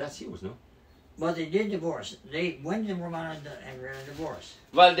that yours? That's yours, no? Well, they did divorce. When did Romano and Reardon divorce?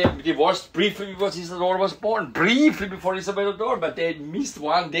 Well, they divorced briefly before Isadora was born. Briefly before Isadora, but they missed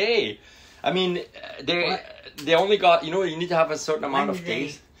one day. I mean, they only got, you know, you need to have a certain amount of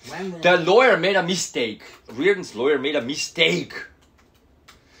days. The lawyer made a mistake. Reardon's lawyer made a mistake.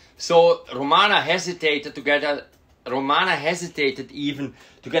 So Romana hesitated even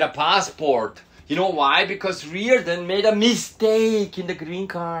to get a passport. You know why? Because Reardon made a mistake in the green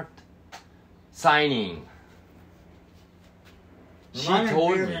card signing.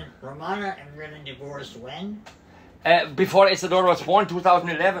 Romana and Reardon divorced when? Before Isadora was born,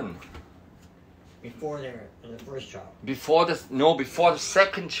 2011. Before the first child. Before the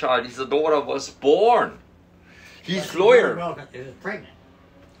second child, Isadora was born. His lawyer. She was pregnant.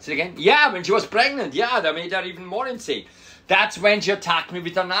 Say again? Yeah, when she was pregnant. Yeah, that made her even more insane. That's when she attacked me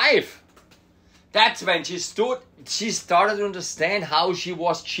with a knife. That's when she started to understand how she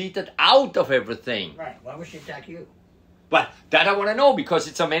was cheated out of everything. Right. Why would she attack you? Well, that I want to know, because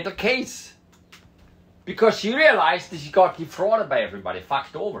it's a mental case. Because she realized that she got defrauded by everybody,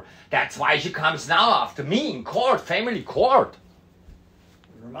 fucked over. That's why she comes now after me in court, family court.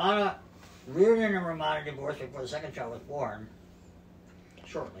 Reardon and Romana divorced before the second child was born.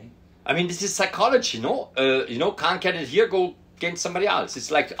 Shortly. I mean, this is psychology, no? Can't get it here, go against somebody else.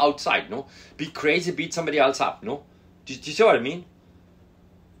 It's like outside, no? Be crazy, beat somebody else up, no? Do you see what I mean?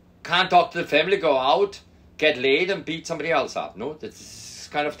 Can't talk to the family, go out, get laid and beat somebody else up, no? That's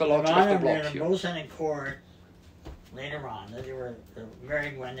kind of the logic of the block here. Both sent in court later on that they were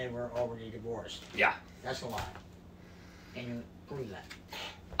married when they were already divorced. Yeah. That's a lie. And prove that?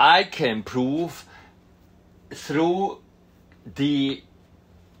 I can prove through the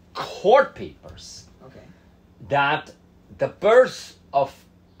court papers Okay. that the birth of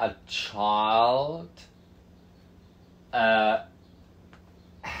a child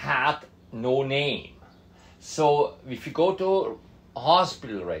had no name. So if you go to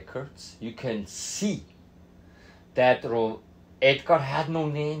hospital records, you can see that Edgar had no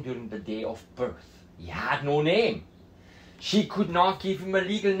name during the day of birth. He had no name. She could not give him a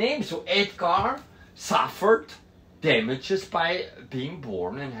legal name, so Edgar suffered damages by being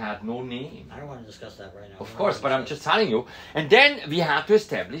born and had no name. I don't want to discuss that right now. Of course, but I'm just telling you. And then we had to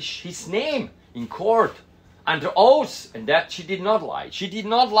establish his name in court under oath, and that she did not lie. She did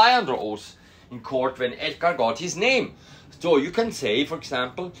not lie under oath in court when Edgar got his name. So you can say, for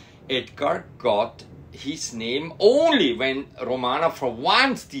example, Edgar got his name only when Romana for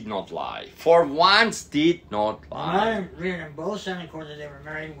once did not lie. For once did not lie. Romana and Reardon both signed in court that they were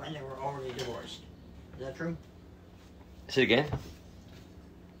married when they were already divorced. Is that true? Say it again.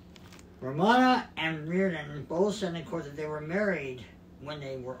 Romana and Reardon both signed in court that they were married when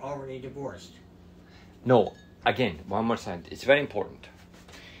they were already divorced. No, again, one more time. It's very important.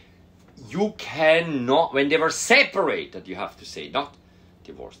 You cannot, when they were separated, you have to say, not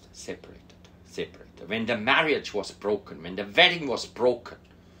divorced, separated. When the marriage was broken, when the wedding was broken,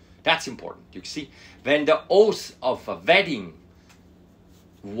 that's important. You see, when the oath of a wedding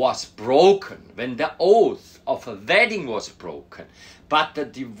was broken, when the oath of a wedding was broken, but the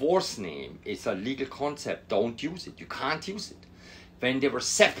divorce name is a legal concept, don't use it. You can't use it. When they were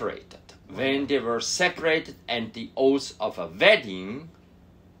separated, and the oath of a wedding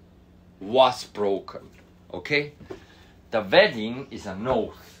was broken, okay? The wedding is an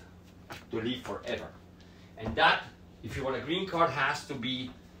oath to live forever. And that, if you want a green card, has to be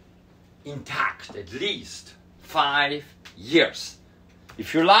intact, at least 5 years.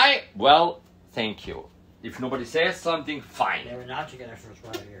 If you lie, well, thank you. If nobody says something, fine. They were not together for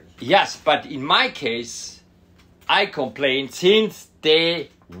 5 years. Yes, but in my case, I complained since day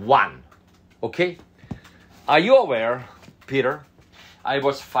one. Okay? Are you aware, Peter? I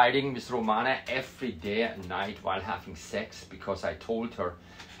was fighting with Romana every day and night while having sex because I told her,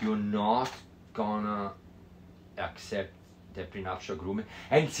 you're not gonna accept the prenuptial agreement.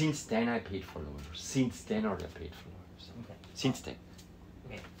 And since then I paid for lawyers. Since then I paid for lawyers. Okay. Since then.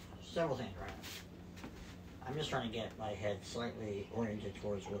 Okay. Several things, right? I'm just trying to get my head slightly oriented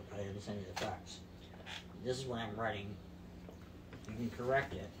towards what I understand of the facts. This is what I'm writing. You can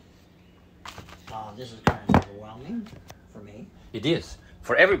correct it. This is kind of overwhelming for me. It is.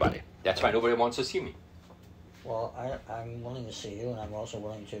 For everybody. That's why nobody wants to see me. Well, I'm willing to see you, and I'm also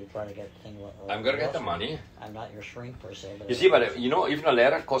willing to try to get the thing. I'm gonna get the money. I'm not your shrink per se, but you see, but you know, even a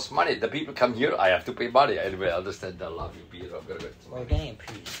letter costs money. The people come here, I have to pay money. Anyway, I understand. I love you, Peter. I'm gonna get some money. We're getting a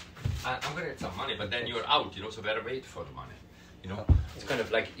piece. I'm gonna get some money, but then you're out, you know, so better wait for the money. You know, it's kind of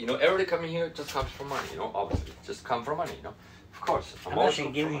like, you know, everybody coming here just comes for money, you know, obviously. Just come for money, you know. Of course. I'm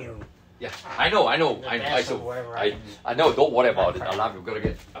actually giving you. Yeah, I know. I know, don't worry about it. I love you.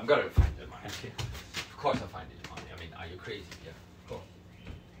 I'm gonna find the money. Okay. Of course I find it money. I mean, are you crazy? Yeah, of course.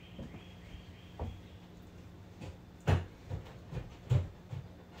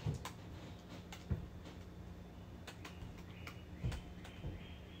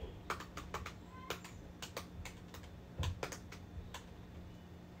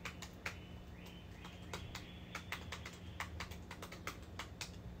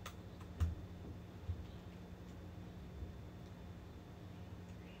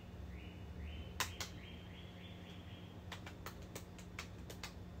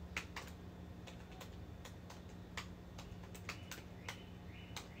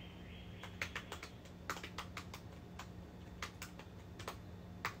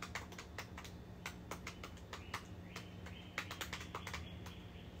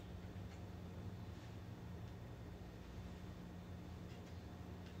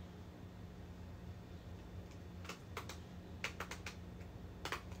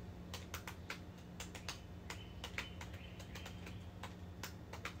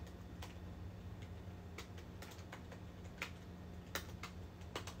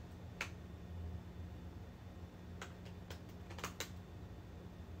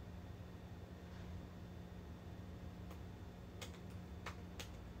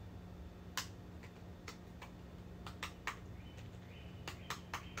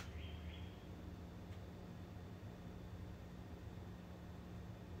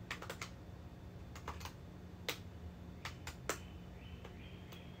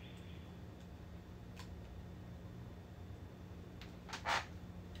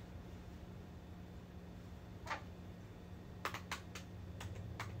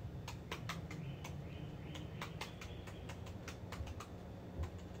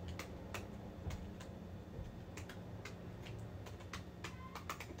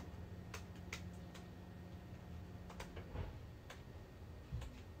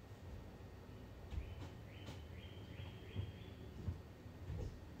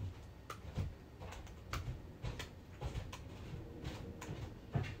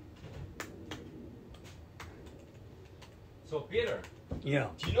 So Peter, Yeah.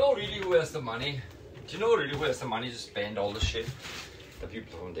 do you know really who has the money? Do you know really who has the money to spend all the shit? The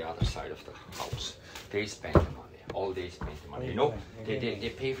people on the other side of the house. They spend the money. All they spend the money. You know, they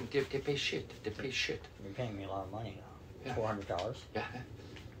pay shit. They pay shit. You're paying me a lot of money now. Yeah. $400. Yeah.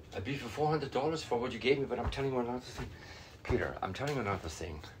 I'd be for $400 for what you gave me, but I'm telling you another thing. Peter, I'm telling you another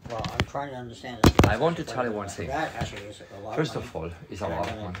thing. Well, I'm trying to understand this. I want to tell you one thing. That actually is a lot First of money. of all, it's a And lot I'm of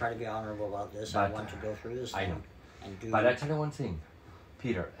going money. to try to be honorable about this. But, I want to go through this I thing know. and do. But I tell you one thing,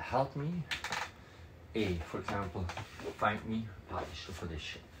 Peter, help me. For example, find me a publisher for this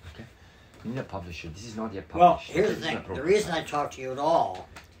shit. Okay? You need a publisher. This is not yet Well, published. here's the This is thing. not The pro- reason I talk to you at all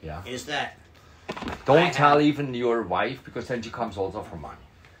Yeah. is that Don't tell even your wife because then she comes also for money.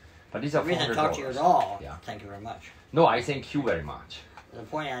 But these the are reason I $400. talk to you at all. Yeah. Thank you very much. No, I thank you very much. The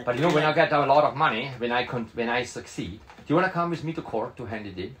point I. But you know, when I get a lot of money, when I succeed, do you want to come with me to court to hand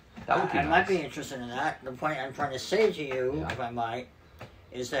it in? That would be I nice. might be interested in that. The point I'm trying to say to you, Yeah. if I might,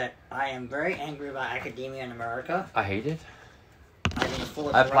 is that I am very angry about academia in America. I hate it. I think it's full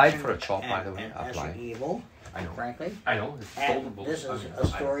of I applied corruption for a job, by and- the way. and I applied. actually evil, I know. frankly. I know. It's total And bullshit. this is I know. a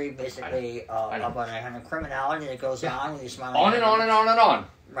story basically I know. about a kind of criminality that goes Yeah. on with these smiling. On and on and on and on.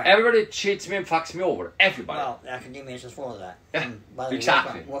 Right. Everybody cheats me and fucks me over. Everybody. Well, academia is just full of that. Yeah, And by the way,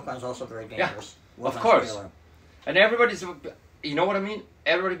 exactly. work is also very Yeah, dangerous. of Work-on's course. killer. And everybody's, you know what I mean?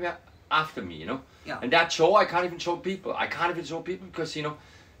 Everybody after me, you know? Yeah. And that show, I can't even show people. I can't even show people because, you know,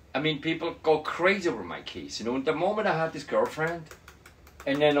 I mean, people go crazy over my case. You know, the moment I had this girlfriend,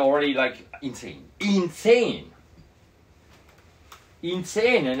 and then already like insane.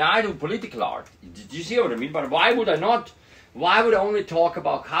 And I do political art. Do you see what I mean? But why would I not? Why would I only talk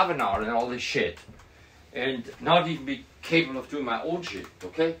about Kavanaugh and all this shit? And not even be capable of doing my own shit,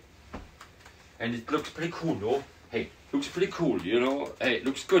 okay? And it looks pretty cool, no? Hey, looks pretty cool, you know? Hey, it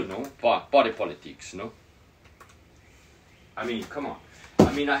looks good, no? Body politics, no? I mean, come on.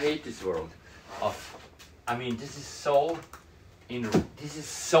 I mean, I hate this world. This is so... This is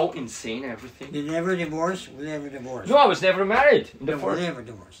so insane, everything. Did they ever divorce? Were they ever divorced? No, I was never married. Were they ever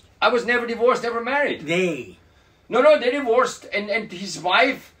divorced? I was never divorced, never married. They. No, they divorced, and his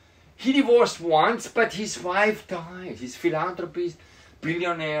wife, he divorced once, but his wife died. His philanthropist,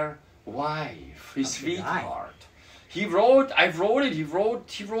 billionaire wife, his sweetheart. He wrote a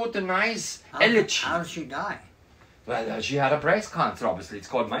nice elegy. How did she die? Well, she had a breast cancer, obviously. It's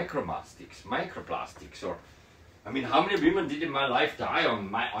called microplastics, or... I mean, how many women did in my life die on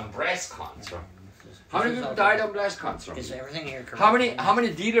breast cancer? How many people died on breast cancer? Is everything here correct? How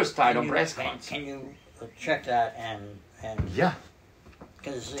many dealers died on breast cancer? Can you check that and Yeah.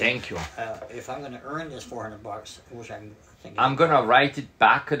 Because Thank you. If I'm going to earn this $400, which I'm thinking, I'm gonna write it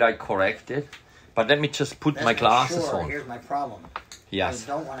back and I correct it, but let me just put my glasses on. Here's my problem. Yes. I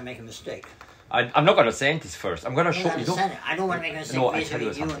don't want to make a mistake. I'm not gonna send this first. I'm gonna show you. I don't want to make a mistake No, I between tell you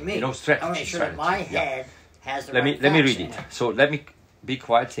you something. and me. You know, strategy, I want to make sure that my strategy, yeah. head has the Let right me facts read in it. So let me be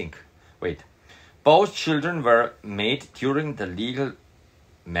quiet. Think. Wait. Both children were made during the legal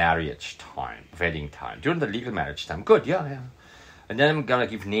marriage time, wedding time, during the legal marriage time. Good, yeah. And then I'm gonna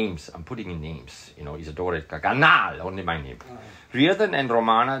give names. I'm putting in names. You know, Isadora, Ganahl, only my name. Right. Reardon and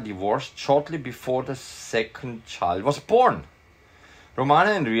Romana divorced shortly before the second child was born.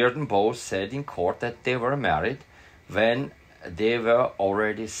 Romana and Reardon both said in court that they were married when they were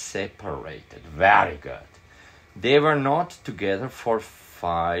already separated. Very good. They were not together for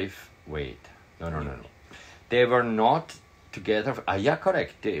 5... Wait. No. They were not together... yeah,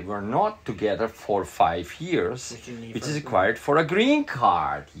 correct. They were not together for 5 years, which is required for a green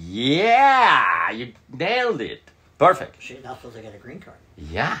card. Yeah! You nailed it. Perfect. She's not supposed to get a green card.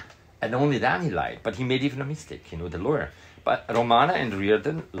 Yeah. And only then he lied. But he made even a mistake, you know, the lawyer. But Romana and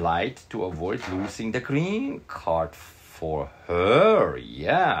Reardon lied to avoid losing the green card for her.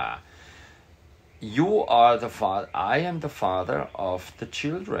 Yeah. You are the father. I am the father of the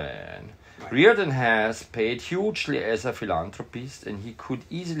children. Right. Reardon has paid hugely as a philanthropist, and he could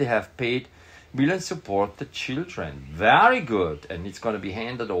easily have paid, will and support the children. Very good. And it's going to be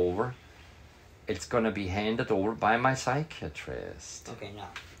handed over. It's going to be handed over by my psychiatrist. Okay, now.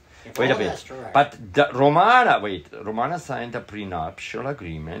 Wait a bit. But Romana signed a prenuptial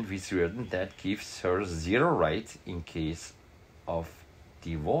agreement with Reardon that gives her 0 rights in case of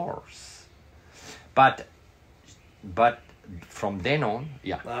divorce. But from then on,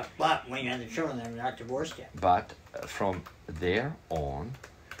 yeah. But when you have the children, they're not divorced yet. But from there on,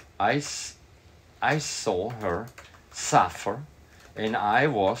 I saw her suffer, and I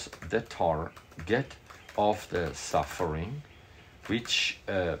was the target of the suffering, which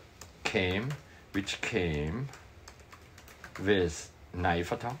came with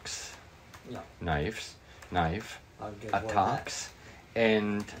knife attacks, Yeah. knife attacks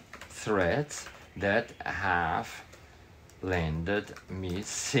and threats that have landed me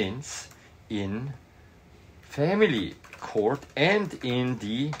since in family court and in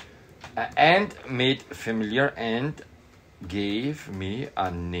the and made familiar and gave me a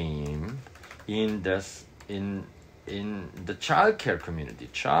name in this in the child care community,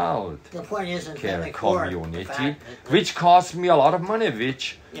 The point is in care family court, community, which cost me a lot of money,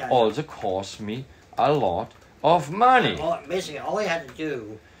 which also cost me a lot of money. Basically, all he had to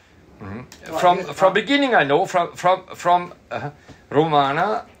do. From beginning, I know from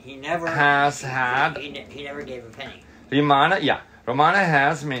Romana. He never has had. He never gave a penny. Romana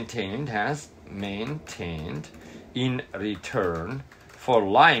has maintained in return for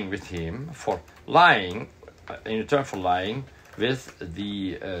lying with him, in return for lying with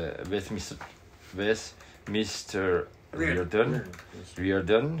the with Mr.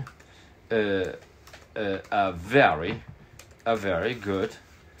 Reardon, a very good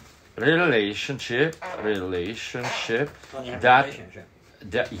relationship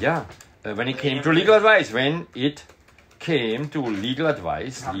when it came to legal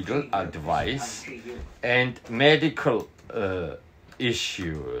advice, and medical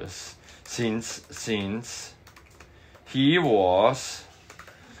issues, since he was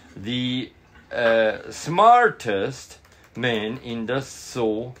the smartest man in the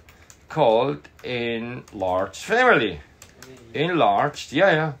so-called enlarged family. Enlarged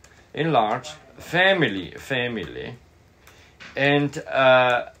family. And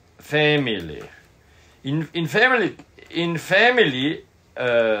family. In family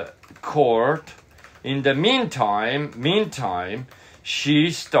court, in the meantime,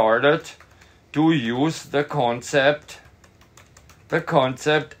 she started to use the concept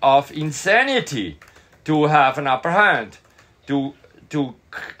of insanity to have an upper hand, to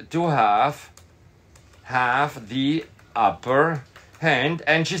have the upper hand,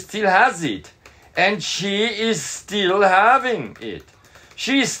 and she still has it, and she is still having it.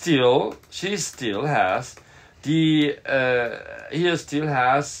 She still has the he still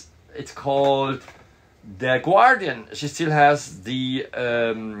has, it's called the guardian. She still has the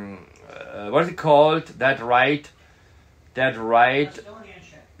what is it called, that right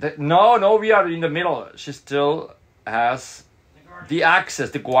no, we are in the middle. She still has the access,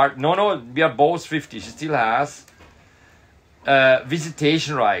 the guard. No, we are both 50. She still has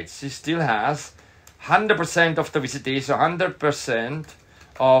visitation rights. She still has 100% of the visitation, 100%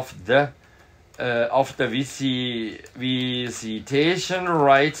 of the visitation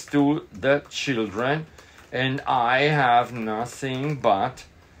rights to the children, and I have nothing but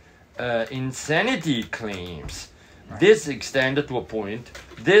insanity claims. This extended to a point.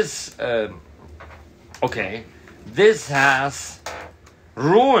 This has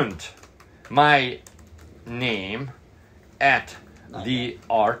ruined my name at the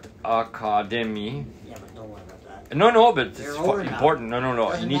Art Academy. Yeah, but don't worry about that. No, but it's important. Now. No.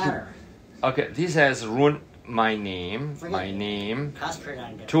 Doesn't You need matter. to. Okay, this has ruined my name. Concentrate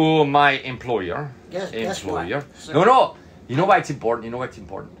on it. To my employer. Guess what? So- No. You know why it's important?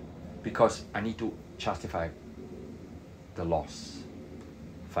 Because I need to justify the loss.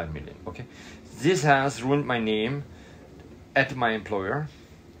 5 million. Okay. This has ruined my name at my employer,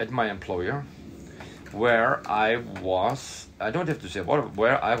 where I was. I don't have to say what.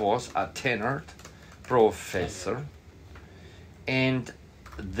 Where I was a tenured professor, and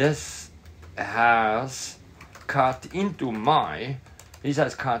this has cut into my.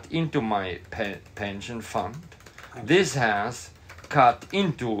 Pension fund. This has cut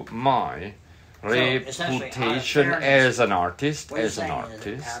into my reputation as an artist. What you're saying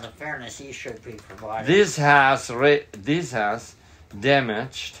is, out of fairness, he should be provided. This has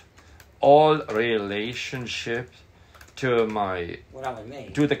damaged all relationships to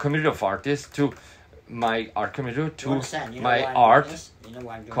the community of artists, to my art community, to my art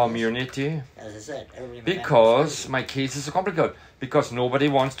community. As I said, because my case is so complicated. Because nobody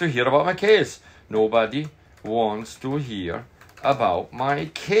wants to hear about my case. Nobody wants to hear about my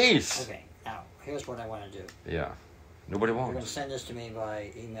case. Okay, now here's what I want to do. Yeah, nobody You're going to wants. send this to me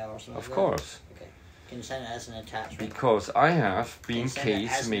by email or something. Of course. Okay. Can you send it as an attachment? Because I have been Can you send it as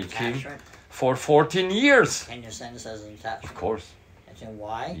case an making attachment? for 14 years. Can you send this as an attachment? Of course. And then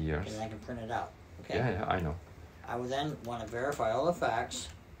why? Years. Because I can print it out. Okay. Yeah, I know. I would then want to verify all the facts,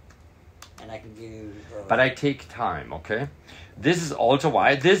 and I can give you. But I take time, okay? This is also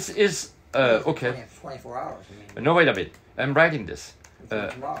why this is okay. 24 hours. I mean. No, wait a bit. I'm writing this.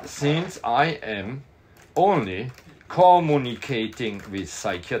 Tomorrow. Since I am only communicating with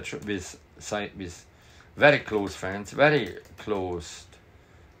with very close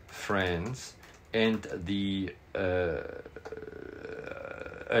friends, and the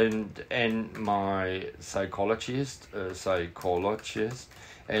and my psychologist,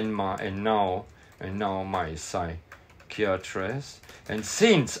 and now my psychiatrist. And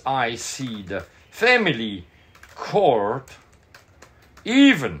since I see the family court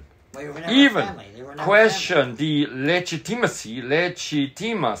even question the legitimacy.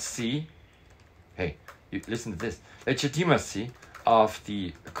 Hey, you listen to this. Legitimacy of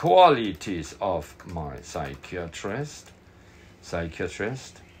the qualities of my psychiatrist.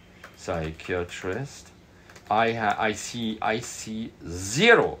 I see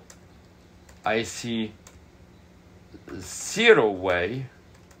zero. I see zero way,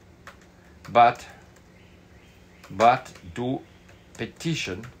 but do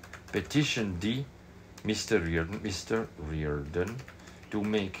petition the Mr. Reardon to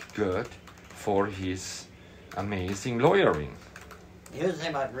make good for his amazing lawyering. Here's the thing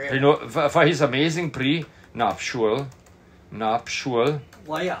about Reardon. You know, for his amazing pre-nuptial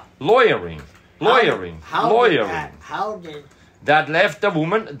Well, yeah. lawyering. How did That left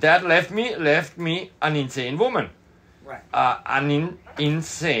left me an insane woman. right? An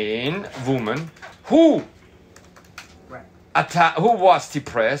insane woman who was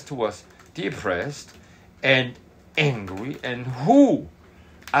depressed and angry, and who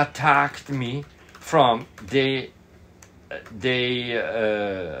attacked me from day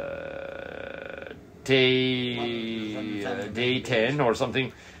 10 or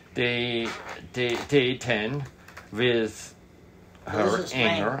something, day 10, with her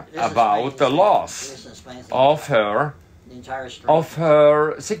anger about the loss of her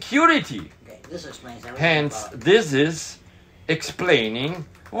security. Okay, this explains everything. Hence, this is explaining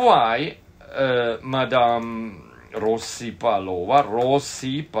why Madame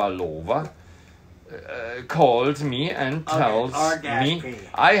Rossipalova called me and tells me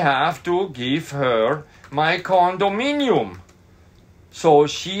I have to give her my condominium, so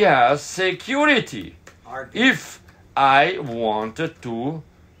she has security if I wanted to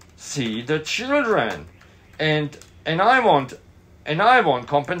see the children, and I want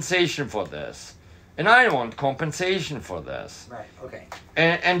compensation for this. Right, okay.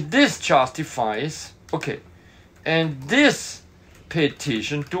 And this justifies, and this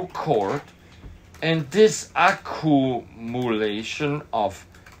petition to court, and this accumulation of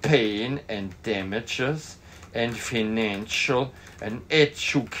pain and damages and financial and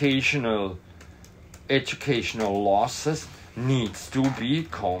educational losses needs to be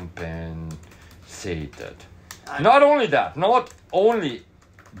compensated. Not only that,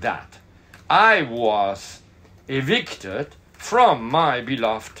 I was evicted from my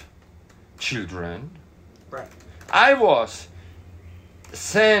beloved children. Right. I was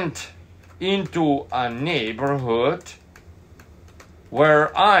sent into a neighborhood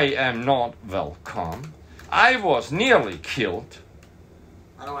where I am not welcome. I was nearly killed.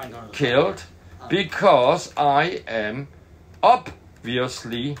 I don't want to go to the Because I am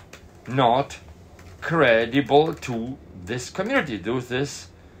obviously not credible to this community, to this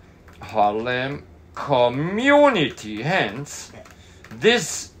Harlem community. Hence,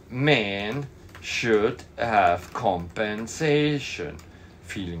 this man should have compensation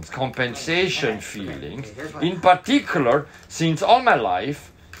feelings. In particular, since all my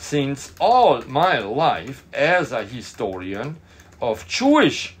life, as a historian of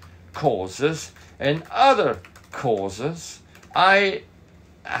Jewish causes and other causes, I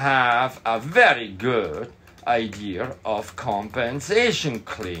have a very good idea of compensation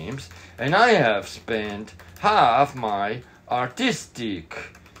claims, and I have spent half my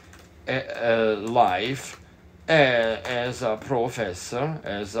artistic life as a professor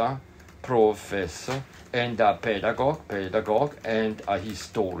and a pedagogue and a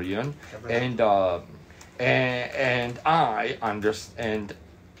historian, and I understand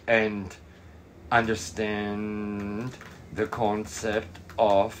the concept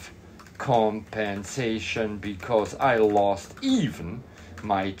of compensation, because I lost even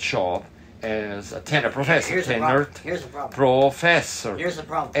my job as a tenured professor. Here's the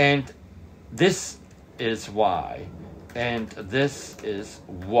problem. And this is why, and this is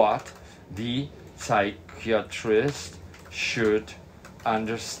what the psychiatrist should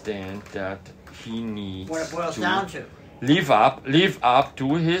understand, that he needs what it boils down to. Live up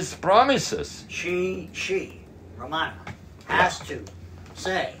to his promises. She, Romana, has to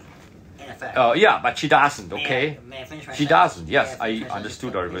say, in effect. Oh, yeah, but she doesn't, okay? May I finish my She sentence? doesn't, yes, May I finish my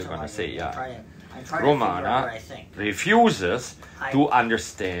understood sentence? what I was going to say, yeah. I'm trying to figure out Romana what I think. refuses to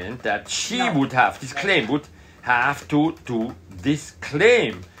understand that she would have to do this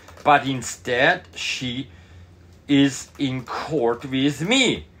claim, but instead she is in court with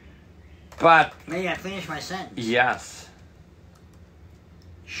me But May I finish my sentence? yes,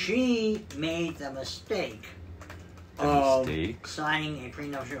 She made the mistake The of mistake. signing a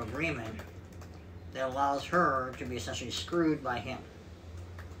prenuptial agreement that allows her to be essentially screwed by him.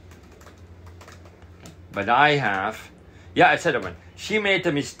 but I have. Yeah, I said it one. She made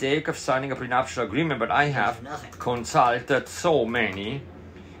the mistake of signing a prenuptial agreement, but I have nothing. consulted so many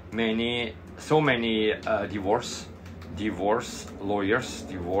divorce lawyers,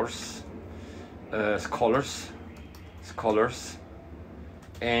 divorce scholars,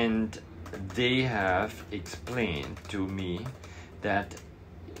 and they have explained to me that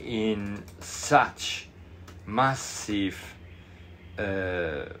in such massive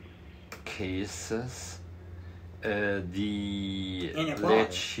cases, the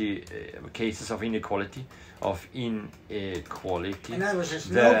cases of inequality, In other words, there's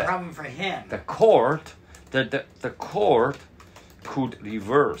the- no problem for him. the court could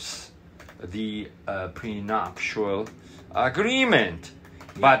reverse the prenuptial agreement.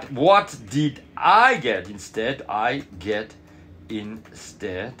 But what did I get instead? I got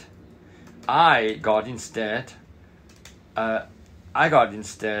instead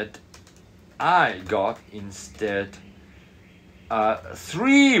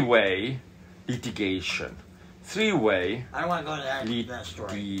 3-way litigation. 3-way I don't want to go into that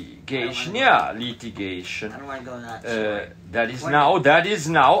story. litigation. Litigation. I don't want to go into that story. That is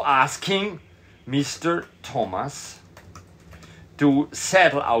now asking Mr. Thomas to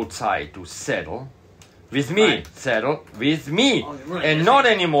settle outside, to settle with me, Right. settle with me, Oh, really? and Yes, not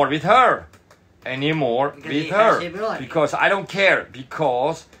sir. anymore with her, anymore Because with he has the her, ability. because I don't care,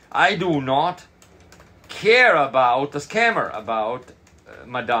 because I do not care about the scammer, about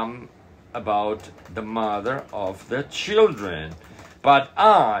Madame, about the mother of the children, but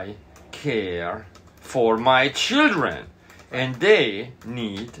I care for my children, and they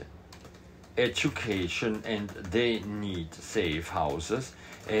need education, and they need safe houses,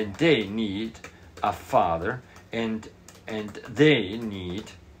 and they need a father, and they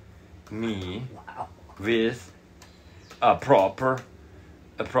need me Wow. with a proper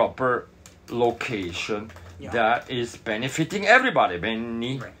location Yeah. that is benefiting everybody, Right.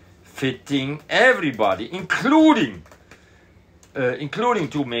 benefiting everybody, including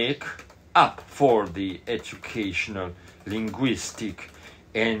to make up for the educational, linguistic,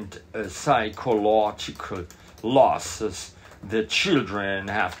 and psychological losses the children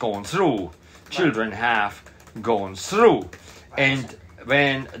have gone through. Children have gone through, and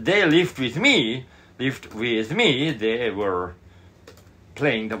when they lived with me, they were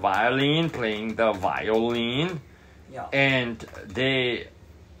playing the violin, playing the violin, Yeah. and they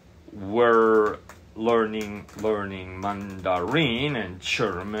were learning Mandarin and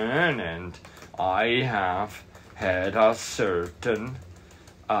German, and I have had a certain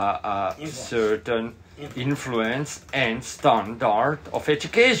influence and standard of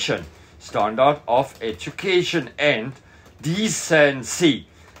education and decency.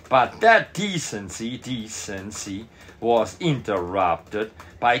 But that decency was interrupted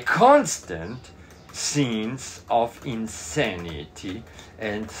by constant scenes of insanity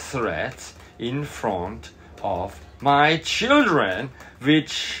and threats in front of my children,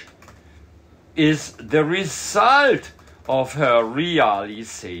 which is the result of her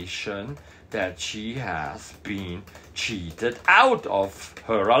realization that she has been cheated out of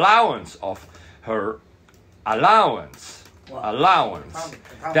her allowance,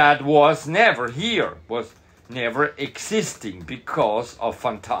 that was never here, was never existing because of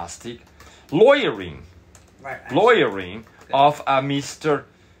fantastic lawyering of a Mr.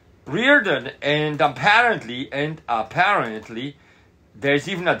 Reardon, and apparently there's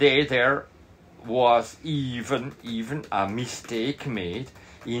even a day there was even a mistake made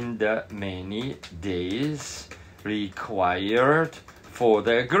in the many days required for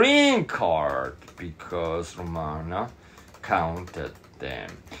the green card, because Romana counted them.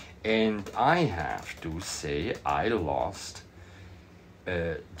 And I have to say I lost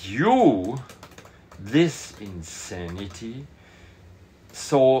due this insanity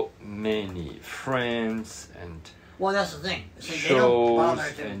so many friends and Well, that's the thing. See, they don't shows,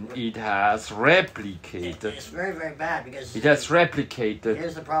 bother to. and it has replicated. It's very, very bad because It has replicated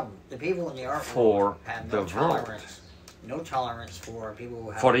here's the problem: the people in the art for world have the no tolerance for people who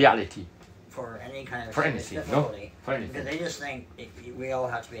have for reality. for any kind of For anything, no? difficulty. For anything. Because they just think we all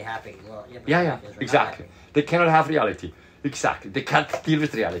have to be happy. Well, yeah, but Yeah, the yeah, fact is we're not exactly. happy. They cannot have reality. Exactly. They can't deal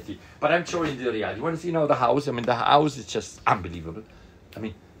with reality. But I'm showing you the reality. You want to see now the house? I mean, the house is just unbelievable. I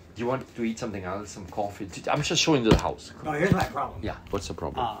mean, do you want to eat something else, some coffee? I'm just showing you the house. No, here's my problem. Yeah, what's the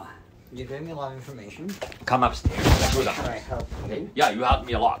problem? You gave me a lot of information. Come upstairs. Let's go down. Sure, I help you. Yeah, you helped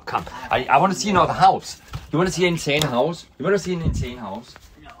me a lot. Come. I want to see another house. You want to see an insane house? You want to see an insane house?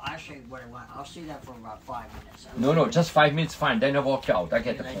 No, actually, what I want, I'll see that for about 5 minutes. No, just 5 minutes, fine. Then I walk you out. I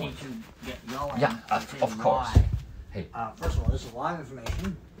get the I point. need to get going. Yeah, of course. Why. Hey. First of all, this is a lot of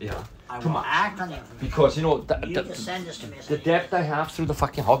information. Yeah. I Too will much. act on the information. Because, you know, You need to send this to me. the depth I have through the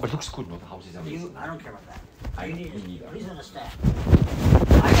fucking house, but it looks good. No, the house is amazing. I don't care about that. I You know, need me to, neither. please understand.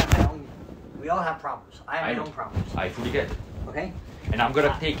 I have my own. We all have problems. I have my know. own problems. I fully get it. Okay? And I'm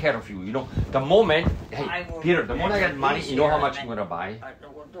gonna take care of you. You know, the moment, hey, Peter, the moment I get money, you know how much I'm gonna buy.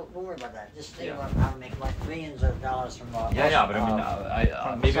 Don't worry about that. Just think Yeah. about how to make like millions of dollars from. Yeah, but I mean,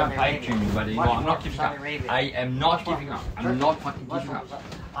 from maybe I'm Saudi fine Arabia. tuning, but you know, Much I'm more not from giving Saudi up. Arabia. I am not giving up. I'm not fucking Much giving more up. from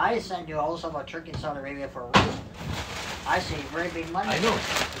Saudi- I send you also about Turkey and Saudi Arabia for a reason. I see very big money. I know.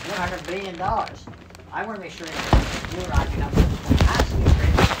 $100 billion. I want to make sure that you and I become capacity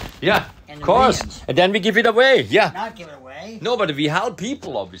traders. Yeah, And of the course. millions. And then we give it away. Yeah. Not give it away. No, but we help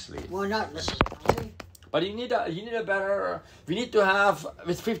people, obviously. Well, not necessarily. But you need a better. We need to have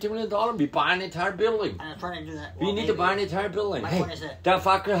with $50 million. We buy an entire building. And I'm trying to do that. We Well, need to maybe. buy an entire building. My Hey, point is that- that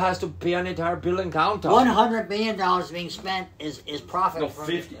fucker has to pay an entire building downtown. $100 billion being spent is profit. No, from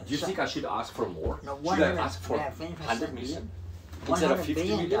 50. Do you think I should ask for more? No, Should 100. I ask for yeah, finish my 100 sentence. million instead of $100 50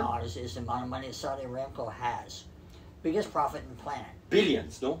 billion million? is the amount of money that Saudi Aramco has. Biggest profit in the planet.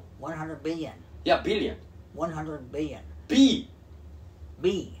 Billions, no? 100 billion. Yeah, billion. 100 billion. B.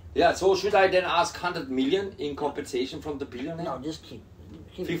 B. Yeah, so should I then ask 100 million in compensation from the billionaire? No, just keep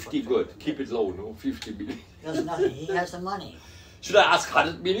 50 it. good. Keep it low, no? 50 million. There's nothing. He has the money. Should I ask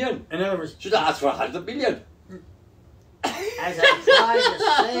 100 million? In other words, Should I ask for 100 million? as I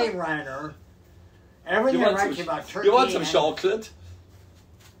tried to say, Reiner, everything I write you about Turkey. you want some and- chocolate?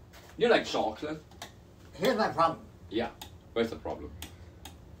 You like chocolate? Here's my problem. Yeah. Where's the problem?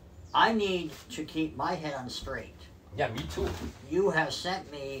 I need to keep my head on straight. Yeah, me too. You have sent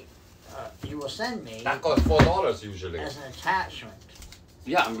me. You will send me That costs $4 usually. as an attachment.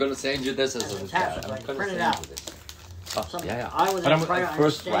 Yeah, I'm gonna send you this as As an an attachment, I'm like, gonna print it send out. you this. Oh, Something. yeah. I was But I'm try to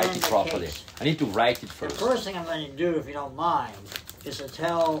first write understand it the properly. case. I need to write it The first. first thing I'm going to do, if you don't mind, is to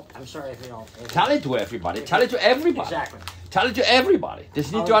tell. I'm sorry if you don't. Tell it to everybody. Tell it to everybody. Exactly. Tell it to everybody. They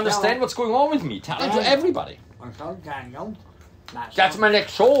need I'll to understand tell- what's going on with me. Tell it to Daniel. everybody. Or tell Daniel. Not That's so- my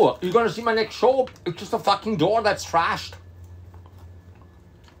next show. You're gonna see my next show. It's just a fucking door that's trashed.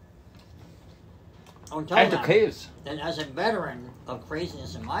 I'll tell And the them case. that as a veteran of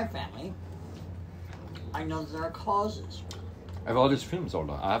craziness in my family, I know that there are causes. I have all these films all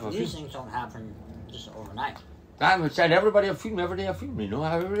I have a These film. things don't happen just overnight. I have said everybody a film, every day a film, you know,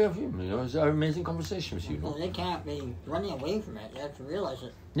 I have every day a film, you know, it's an amazing conversation with you, you Well, know. they can't be running away from it. They have to realize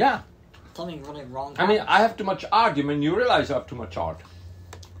that Yeah. something really wrong. I mean, happens. I have too much art, you mean you realize I have too much art.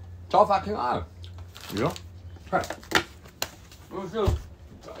 It's all fucking art. You know? Hey.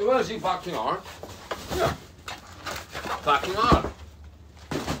 You wanna see fucking art? Yeah. Fucking art.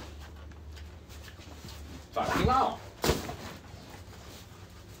 Fucking art.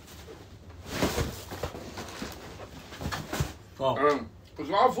 Well, It's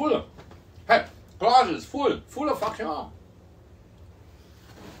all full of. Hey, closets full of fucking art.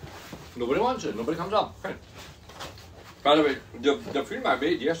 Nobody wants it. Nobody comes up. Hey. By the way, the film I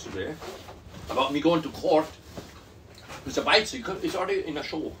made yesterday about me going to court with a bicycle is already in a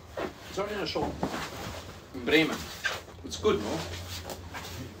show. It's already in a show in Bremen. It's good, no?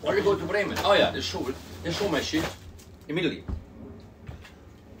 Why do you go to Bremen? Oh yeah, they show it. They show my shit immediately.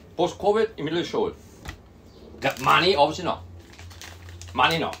 Post-COVID, immediately show it. Got money? Obviously not.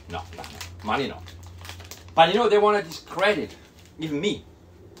 Money, no. Money, no. But you know, they want to discredit even me.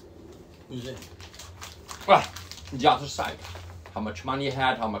 who's it? Well, the other side. How much money I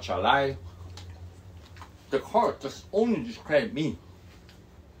had, how much I lied. The court just only discredit me.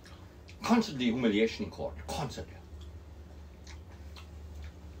 Constantly humiliation in court. Constantly.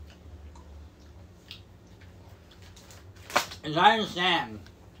 As I understand,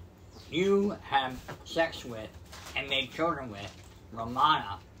 you had sex with and made children with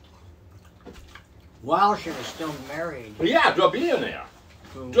Romana while she was still married Yeah, to a billionaire.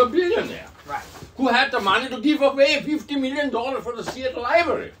 to. To a billionaire. Right. Who had the money to give away $50 million for the Seattle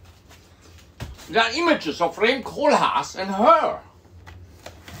Library. There are images of Rain Kohlhaas and her.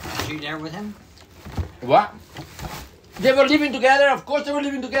 Was she there with him? What? They were living together, of course they were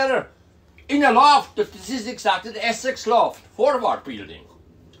living together. In a loft, this is exactly the Essex loft, forward building.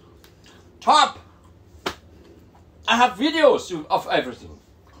 Top. I have videos of everything.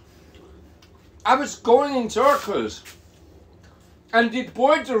 I was going in circles and did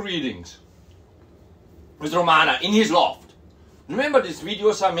poetry readings with Romana in his loft. Remember these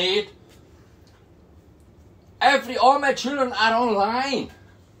videos I made All my children are online.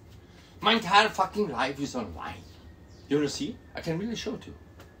 My entire fucking life is online. You want to see? I can really show it to you.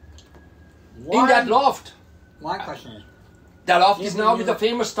 In that loft. My question is, That loft is now with a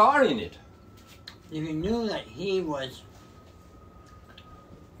famous star in it. if you knew that he was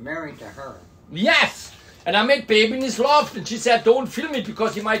married to her. Yes! And I made baby in his loft, and she said, don't film it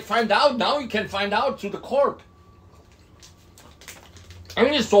because he might find out. Now he can find out through the court. And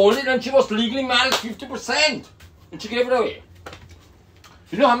he sold it, and she was legally married 50%. And she gave it away.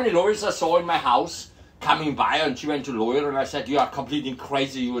 You know how many lawyers I saw in my house coming by, and she went to lawyer, and I said, you are completely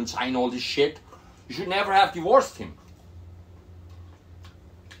crazy, you and sign all this shit. You should never have divorced him.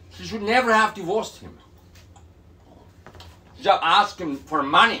 She should never have divorced him. She should have asked him for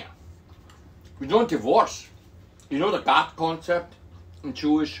money. We don't divorce. You know the GATT concept in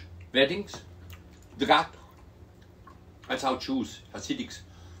Jewish weddings? The GATT. That's how Jews, Hasidics,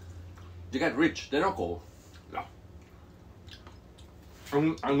 they get rich. They don't go. No.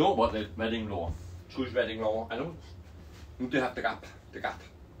 I know about the wedding law, Jewish wedding law. I know. You need to have the GATT. The GATT.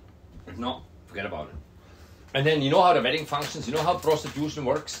 If not, forget about it. And then you know how the wedding functions. You know how prostitution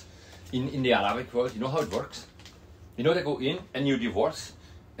works in the Arabic world. You know how it works. You know they go in and you divorce.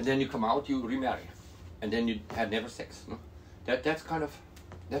 And then you come out, you remarry, and then you had never sex. No? That's kind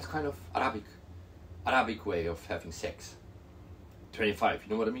of Arabic way of having sex. 25, you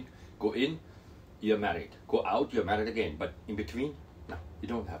know what I mean? Go in, you're married. Go out, you're married again. But in between, no, you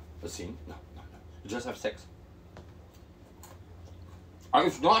don't have a scene. No. You just have sex. And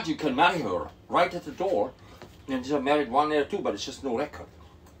if not, you can marry her right at the door, and you're married 1 year or 2, but it's just no record.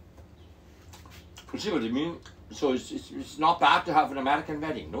 You see what I mean? So it's not bad to have an American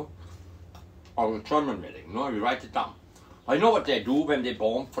wedding, no? Or a German wedding, no? You write it down. I know what they do when they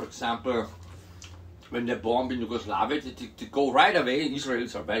bomb, for example, when they bomb in Yugoslavia, they go right away,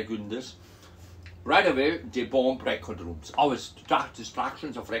 Israelis are very good in this, right away they bomb record rooms. Always,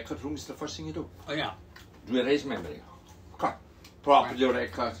 destructions of record rooms is the first thing you do. Oh yeah. You erase memory. Okay. Property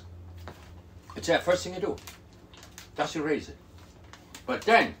records. It's the first thing you do. Just erase it. But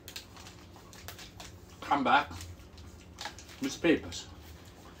then, come back with papers,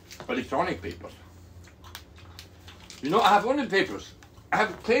 electronic papers. You know, I have only papers. I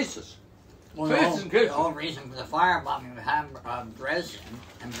have cases. Well, Cases and cases. the whole reason for the firebombing would have Dresden.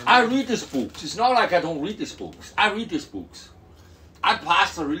 I read these books. It's not like I don't read these books. I read these books. I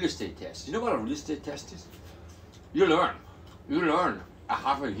passed a real estate test. You know what a real estate test is? You learn. You learn. I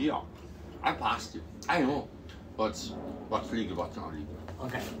have it here. I passed it. I know what's legal, what's not legal.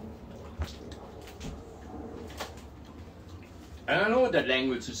 Okay. And I know that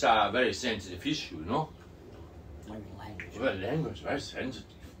language is a very sensitive issue, you know? Maybe language. Well, language is very sensitive.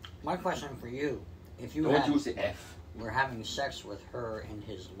 My question for you, if you Don't use the F. were having sex with her in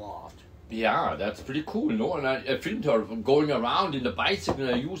his loft. Yeah, that's pretty cool, you know? And I filmed her going around in the bicycle,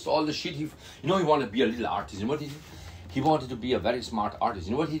 and I used all the shit. He wanted to be a little artist. You know what he did? He wanted to be a very smart artist.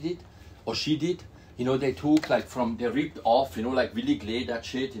 You know what he did? Or she did? You know, they took they ripped off, you know, like Willy Clay, that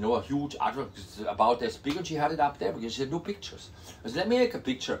shit, you know, a huge artwork about as big, and she had it up there because she had no pictures. I said, let me make a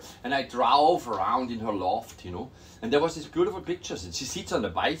picture. And I drove around in her loft, you know, and there was these beautiful pictures, and she sits on the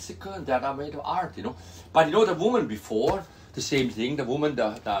bicycle, and that are made of art, you know. But you know, the woman before, the same thing, the woman,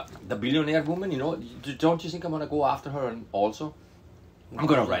 the billionaire woman, you know, don't you think I'm gonna go after her and also? I'm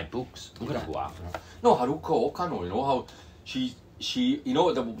gonna write books. I'm gonna go after her. No, Haruko Okano, you know how she, you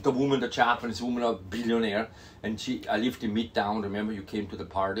know, the woman, the Japanese woman, a billionaire, and I lived in Midtown. Remember, you came to the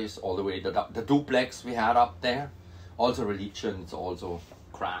parties all the way, the duplex we had up there. Also religion, it's also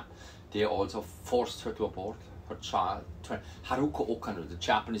crap. They also forced her to abort her child. Haruko Okano, the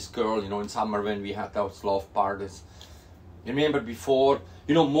Japanese girl, you know, in summer when we had those love parties. You remember before,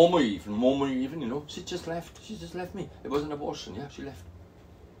 you know, Momo even, you know, she just left me. It was an abortion, yeah, she left.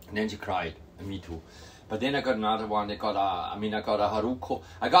 And then she cried, and me too. But then I got another one. I got a Haruko.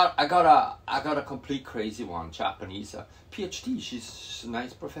 I got a complete crazy one, Japanese, PhD. She's a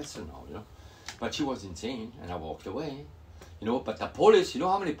nice professor now, you know. But she was insane, and I walked away, you know. But the police, you know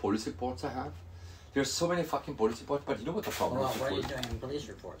how many police reports I have? There's so many fucking police reports. But you know what the problem is? What are you doing in police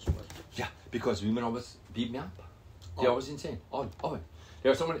reports? Yeah, because women always beat me up. They're always insane. Oh.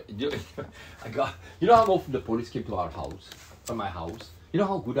 There are so many. You know how often the police came to our house, from my house. You know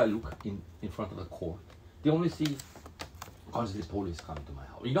how good I look in front of the court. They only see constantly police coming to my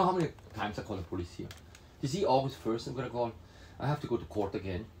house. You know how many times I call the police here? You see, always first I'm gonna call. I have to go to court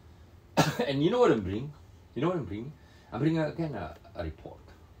again. And you know what I'm bringing? You know what I'm bringing? I'm bringing again a report.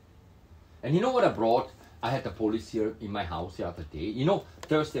 And you know what I brought? I had the police here in my house the other day. You know,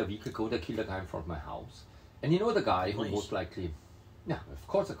 Thursday a week ago they killed a guy in front of my house. And you know the guy who most likely, yeah, of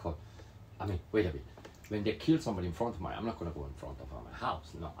course I called. I mean, wait a bit. when they kill somebody in front of I'm not going to go in front of my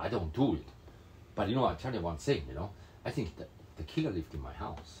house. No, I don't do it. But you know, I'll tell you one thing, you know. I think that the killer lived in my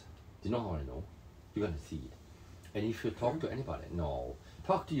house. Do you know how I know? You're going to see it. And if you talk to anybody, no.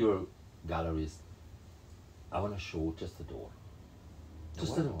 Talk to your galleries. I want to show just the door.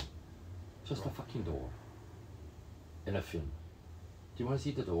 Just the door. Just a fucking door. In a film. Do you want to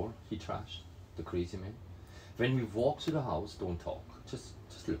see the door? He trashed. The crazy man. When we walk to the house, don't talk. Just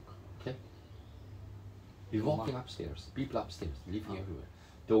look. Okay? We're walking upstairs. People upstairs. Living everywhere.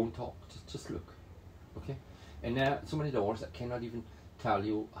 Don't talk. Just look. Okay? And there are so many doors that cannot even tell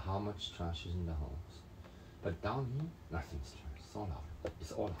you how much trash is in the house. But down here, nothing's trash. It's all out.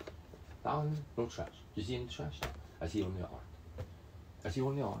 It's all out. Down here, no trash. You see any trash? I see only art. I see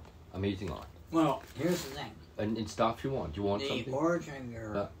only art. Amazing art. Well, here's the thing. And in stuff you want. You want something? The origin of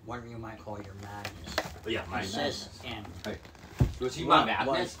your, what you might call your madness. Yeah, my madness. In hey. You see my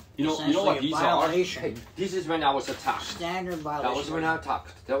madness? You know what these are? Hey, this is when I was attacked. Standard violation. That was when I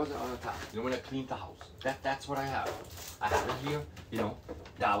attacked. That was an attack. You know, when I cleaned the house. That's what I have. I have it here. You know,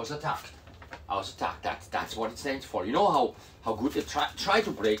 that was attacked. I was attacked. That's what it stands for. You know how good it try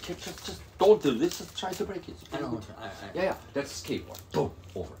to break it. Just don't do this. Just try to break it. I know. Yeah. That's a skateboard. Boom.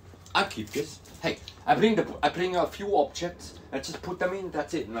 Over. I keep this. Hey, I bring a few objects and just put them in.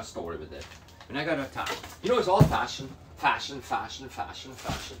 That's it. No story with it. And I got attacked. You know, it's all fashion. Fashion.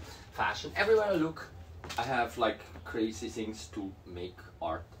 Everywhere I look, I have like crazy things to make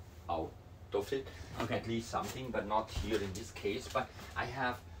art out of it. Okay. At least something, but not here in this case. But I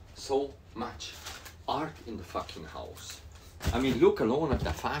have so much art in the fucking house. I mean, look alone at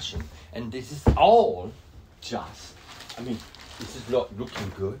the fashion, and this is all just. I mean, this is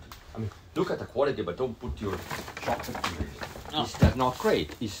looking good. I mean, look at the quality, but don't put your chocolate in it. No. Is that not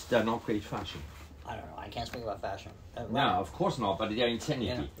great? Is that not great fashion? I don't know. I can't speak about fashion. No, of course not. But they are insanity.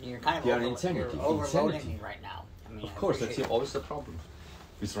 You know, you're kind of you're overloading me right now. I mean, of course, that's always the problem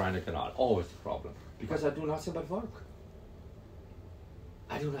with Ganahl. Always the problem. Because I do nothing but work.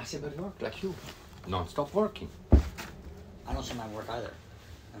 I do nothing but work, like you. Non-stop working. I don't see my work either.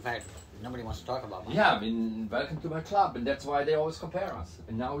 In fact, nobody wants to talk about my Yeah, I mean, welcome to my club, and that's why they always compare us.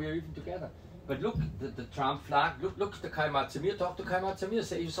 And now we're even together. But look, the Trump flag, look the Kai Matsamir, talk to Kai Matsamir,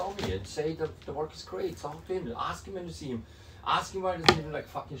 say you saw me, and say that the work is great, talk to him, ask him when you see him. Ask him why he doesn't even like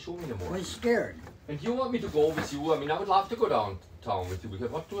fucking show me anymore. Well, he's scared. And you want me to go with you? I mean, I would love to go downtown with you, because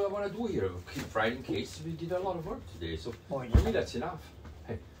what do I want to do here? Keep writing cases, we did a lot of work today, so for me that's enough.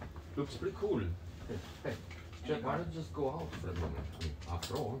 Hey, looks pretty cool. Hey, Jack, why don't you just go out for a moment? I mean,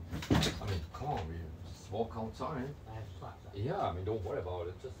 after all, I mean, come on, we just walk outside. I have to Yeah, I mean, don't worry about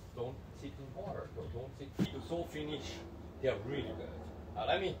it. Just don't sit in water. Don't sit. You're so finished. They're really good.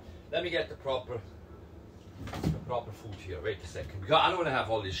 Let me get the proper food here. Wait a second, because I don't want to have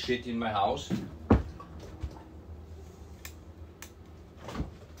all this shit in my house.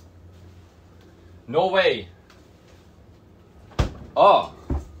 No way. Oh.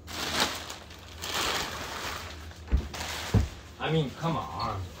 I mean, come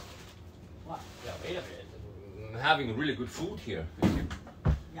on. What? Yeah, wait a minute. I'm having really good food here.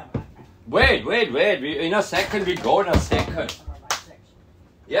 Yeah, but Wait. In a second, we go in a second.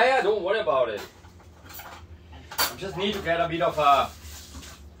 Yeah, don't worry about it. I just need to get a bit of a...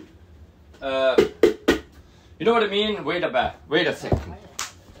 you know what I mean? Wait a second.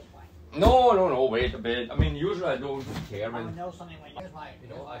 No, wait a bit. I mean, usually I don't care. I would know something when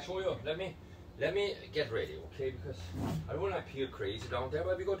I show you. Let me get ready, okay? Because I don't want to appear crazy down there.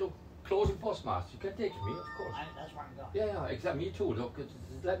 But we go to closing postmaster. You can take me, of course. That's where I'm going. Yeah, exactly. Me too. Look,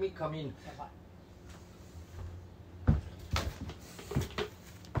 let me come in.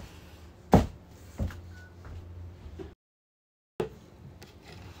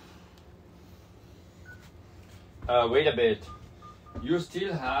 Wait a bit. You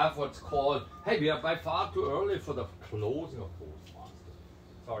still have what's called... Hey, we are by far too early for the closing of postmaster.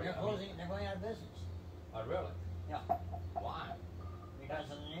 Sorry. They're closing. They're going out of business. Oh, really? Yeah. Why? Because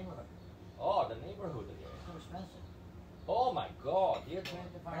of the neighborhood. Oh, the neighborhood again. It's too expensive. Oh my God! You're trying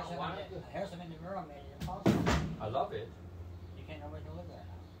to find out why. Harrison Mural made it impossible. I love it. You can't nobody to live there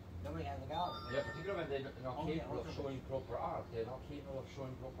now. Nobody has a gallery. Yeah, particularly when they're not capable of showing proper art. They're not capable of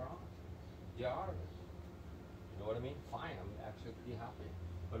showing proper art. They are artists. You know what I mean? Fine, I'm actually pretty happy.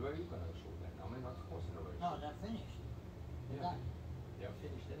 But where are you going to show them? I mean, of course, in a way. No, they're finished. They're done. They're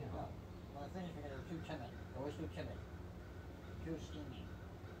finished anyhow. No. Well, they're finished because they're too timid. They're always too timid. Too scheming.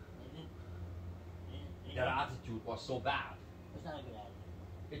 Their attitude was so bad. It's not a good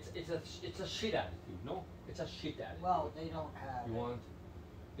attitude. It's a shit attitude, no? It's a shit attitude. Well, they don't have...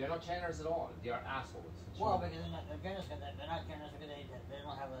 They're not generous at all. They are assholes. Well, because they're not generous because they're not generous because they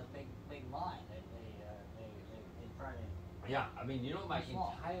don't have a big mind. Yeah, I mean, you know, my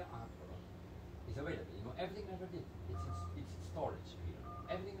Small. entire artwork is available. You know, everything I ever did, it's in storage, Peter.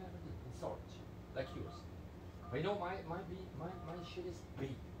 Everything I ever did in storage, like yours. But you know, my shit is big.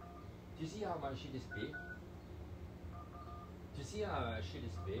 Do you see how my shit is big? Do you see how my shit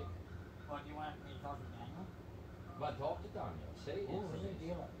is big? Well, do you want me to talk to Daniel? Well, talk to Daniel. Say Who was it. the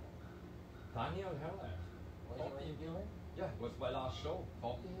dealer? Daniel Heller. Was he a dealer? Yeah, it was my last show.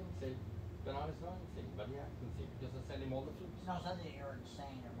 Talk to him. Say, Ganahl is not insane, but yeah, insane because I send him all the flutes. No, it's not that you're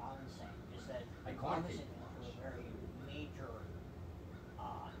insane or not insane. It's that I you're can't obviously take going through a very major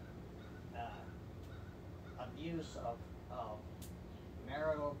abuse of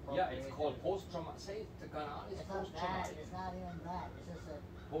marital Yeah, appropriation. it's called post-traumatic. Say the Ganahl is It's not that. post-traumatic. It's not even that. It's just that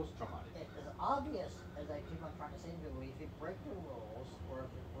Post-traumatic. it is obvious, as I keep on trying to say to people, if you break the rules, or if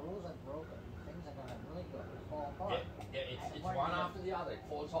the rules are broken, things are going to really go fall apart. Yeah, it's And one you after the other. It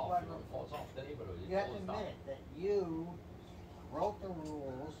falls off. You know, it falls off the neighborhood. It You have to falls down. admit it, that you broke the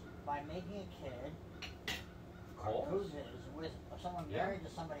rules by making a kid, Of course. with someone Yeah. married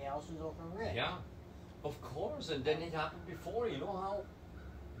to somebody else who's over rich. Yeah, of course. And then it happened before. You know how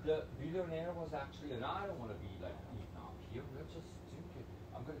the billionaire was actually, and I don't want to be like eaten up here. Let's just drink it.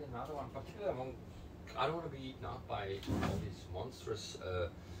 I'm gonna get another one, but I don't want to be eaten up by all these monstrous.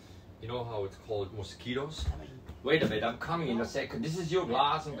 You know how it's called mosquitoes. I mean, Wait a minute, I'm coming in a second. This is your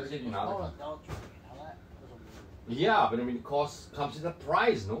glass. I'm gonna get it's another called one. adultery, you know that? Yeah, but I mean, it comes with a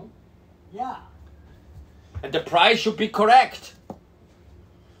price, no? Yeah. And the price should be correct.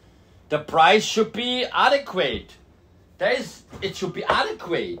 The price should be adequate. It should be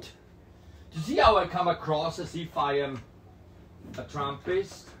adequate. Do you see how I come across as if I am a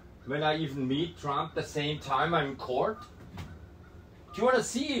Trumpist when I even meet Trump the same time I'm in court? Do you want to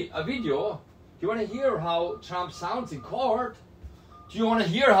see a video? Do you want to hear how Trump sounds in court? Do you want to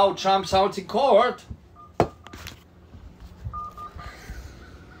hear how Trump sounds in court?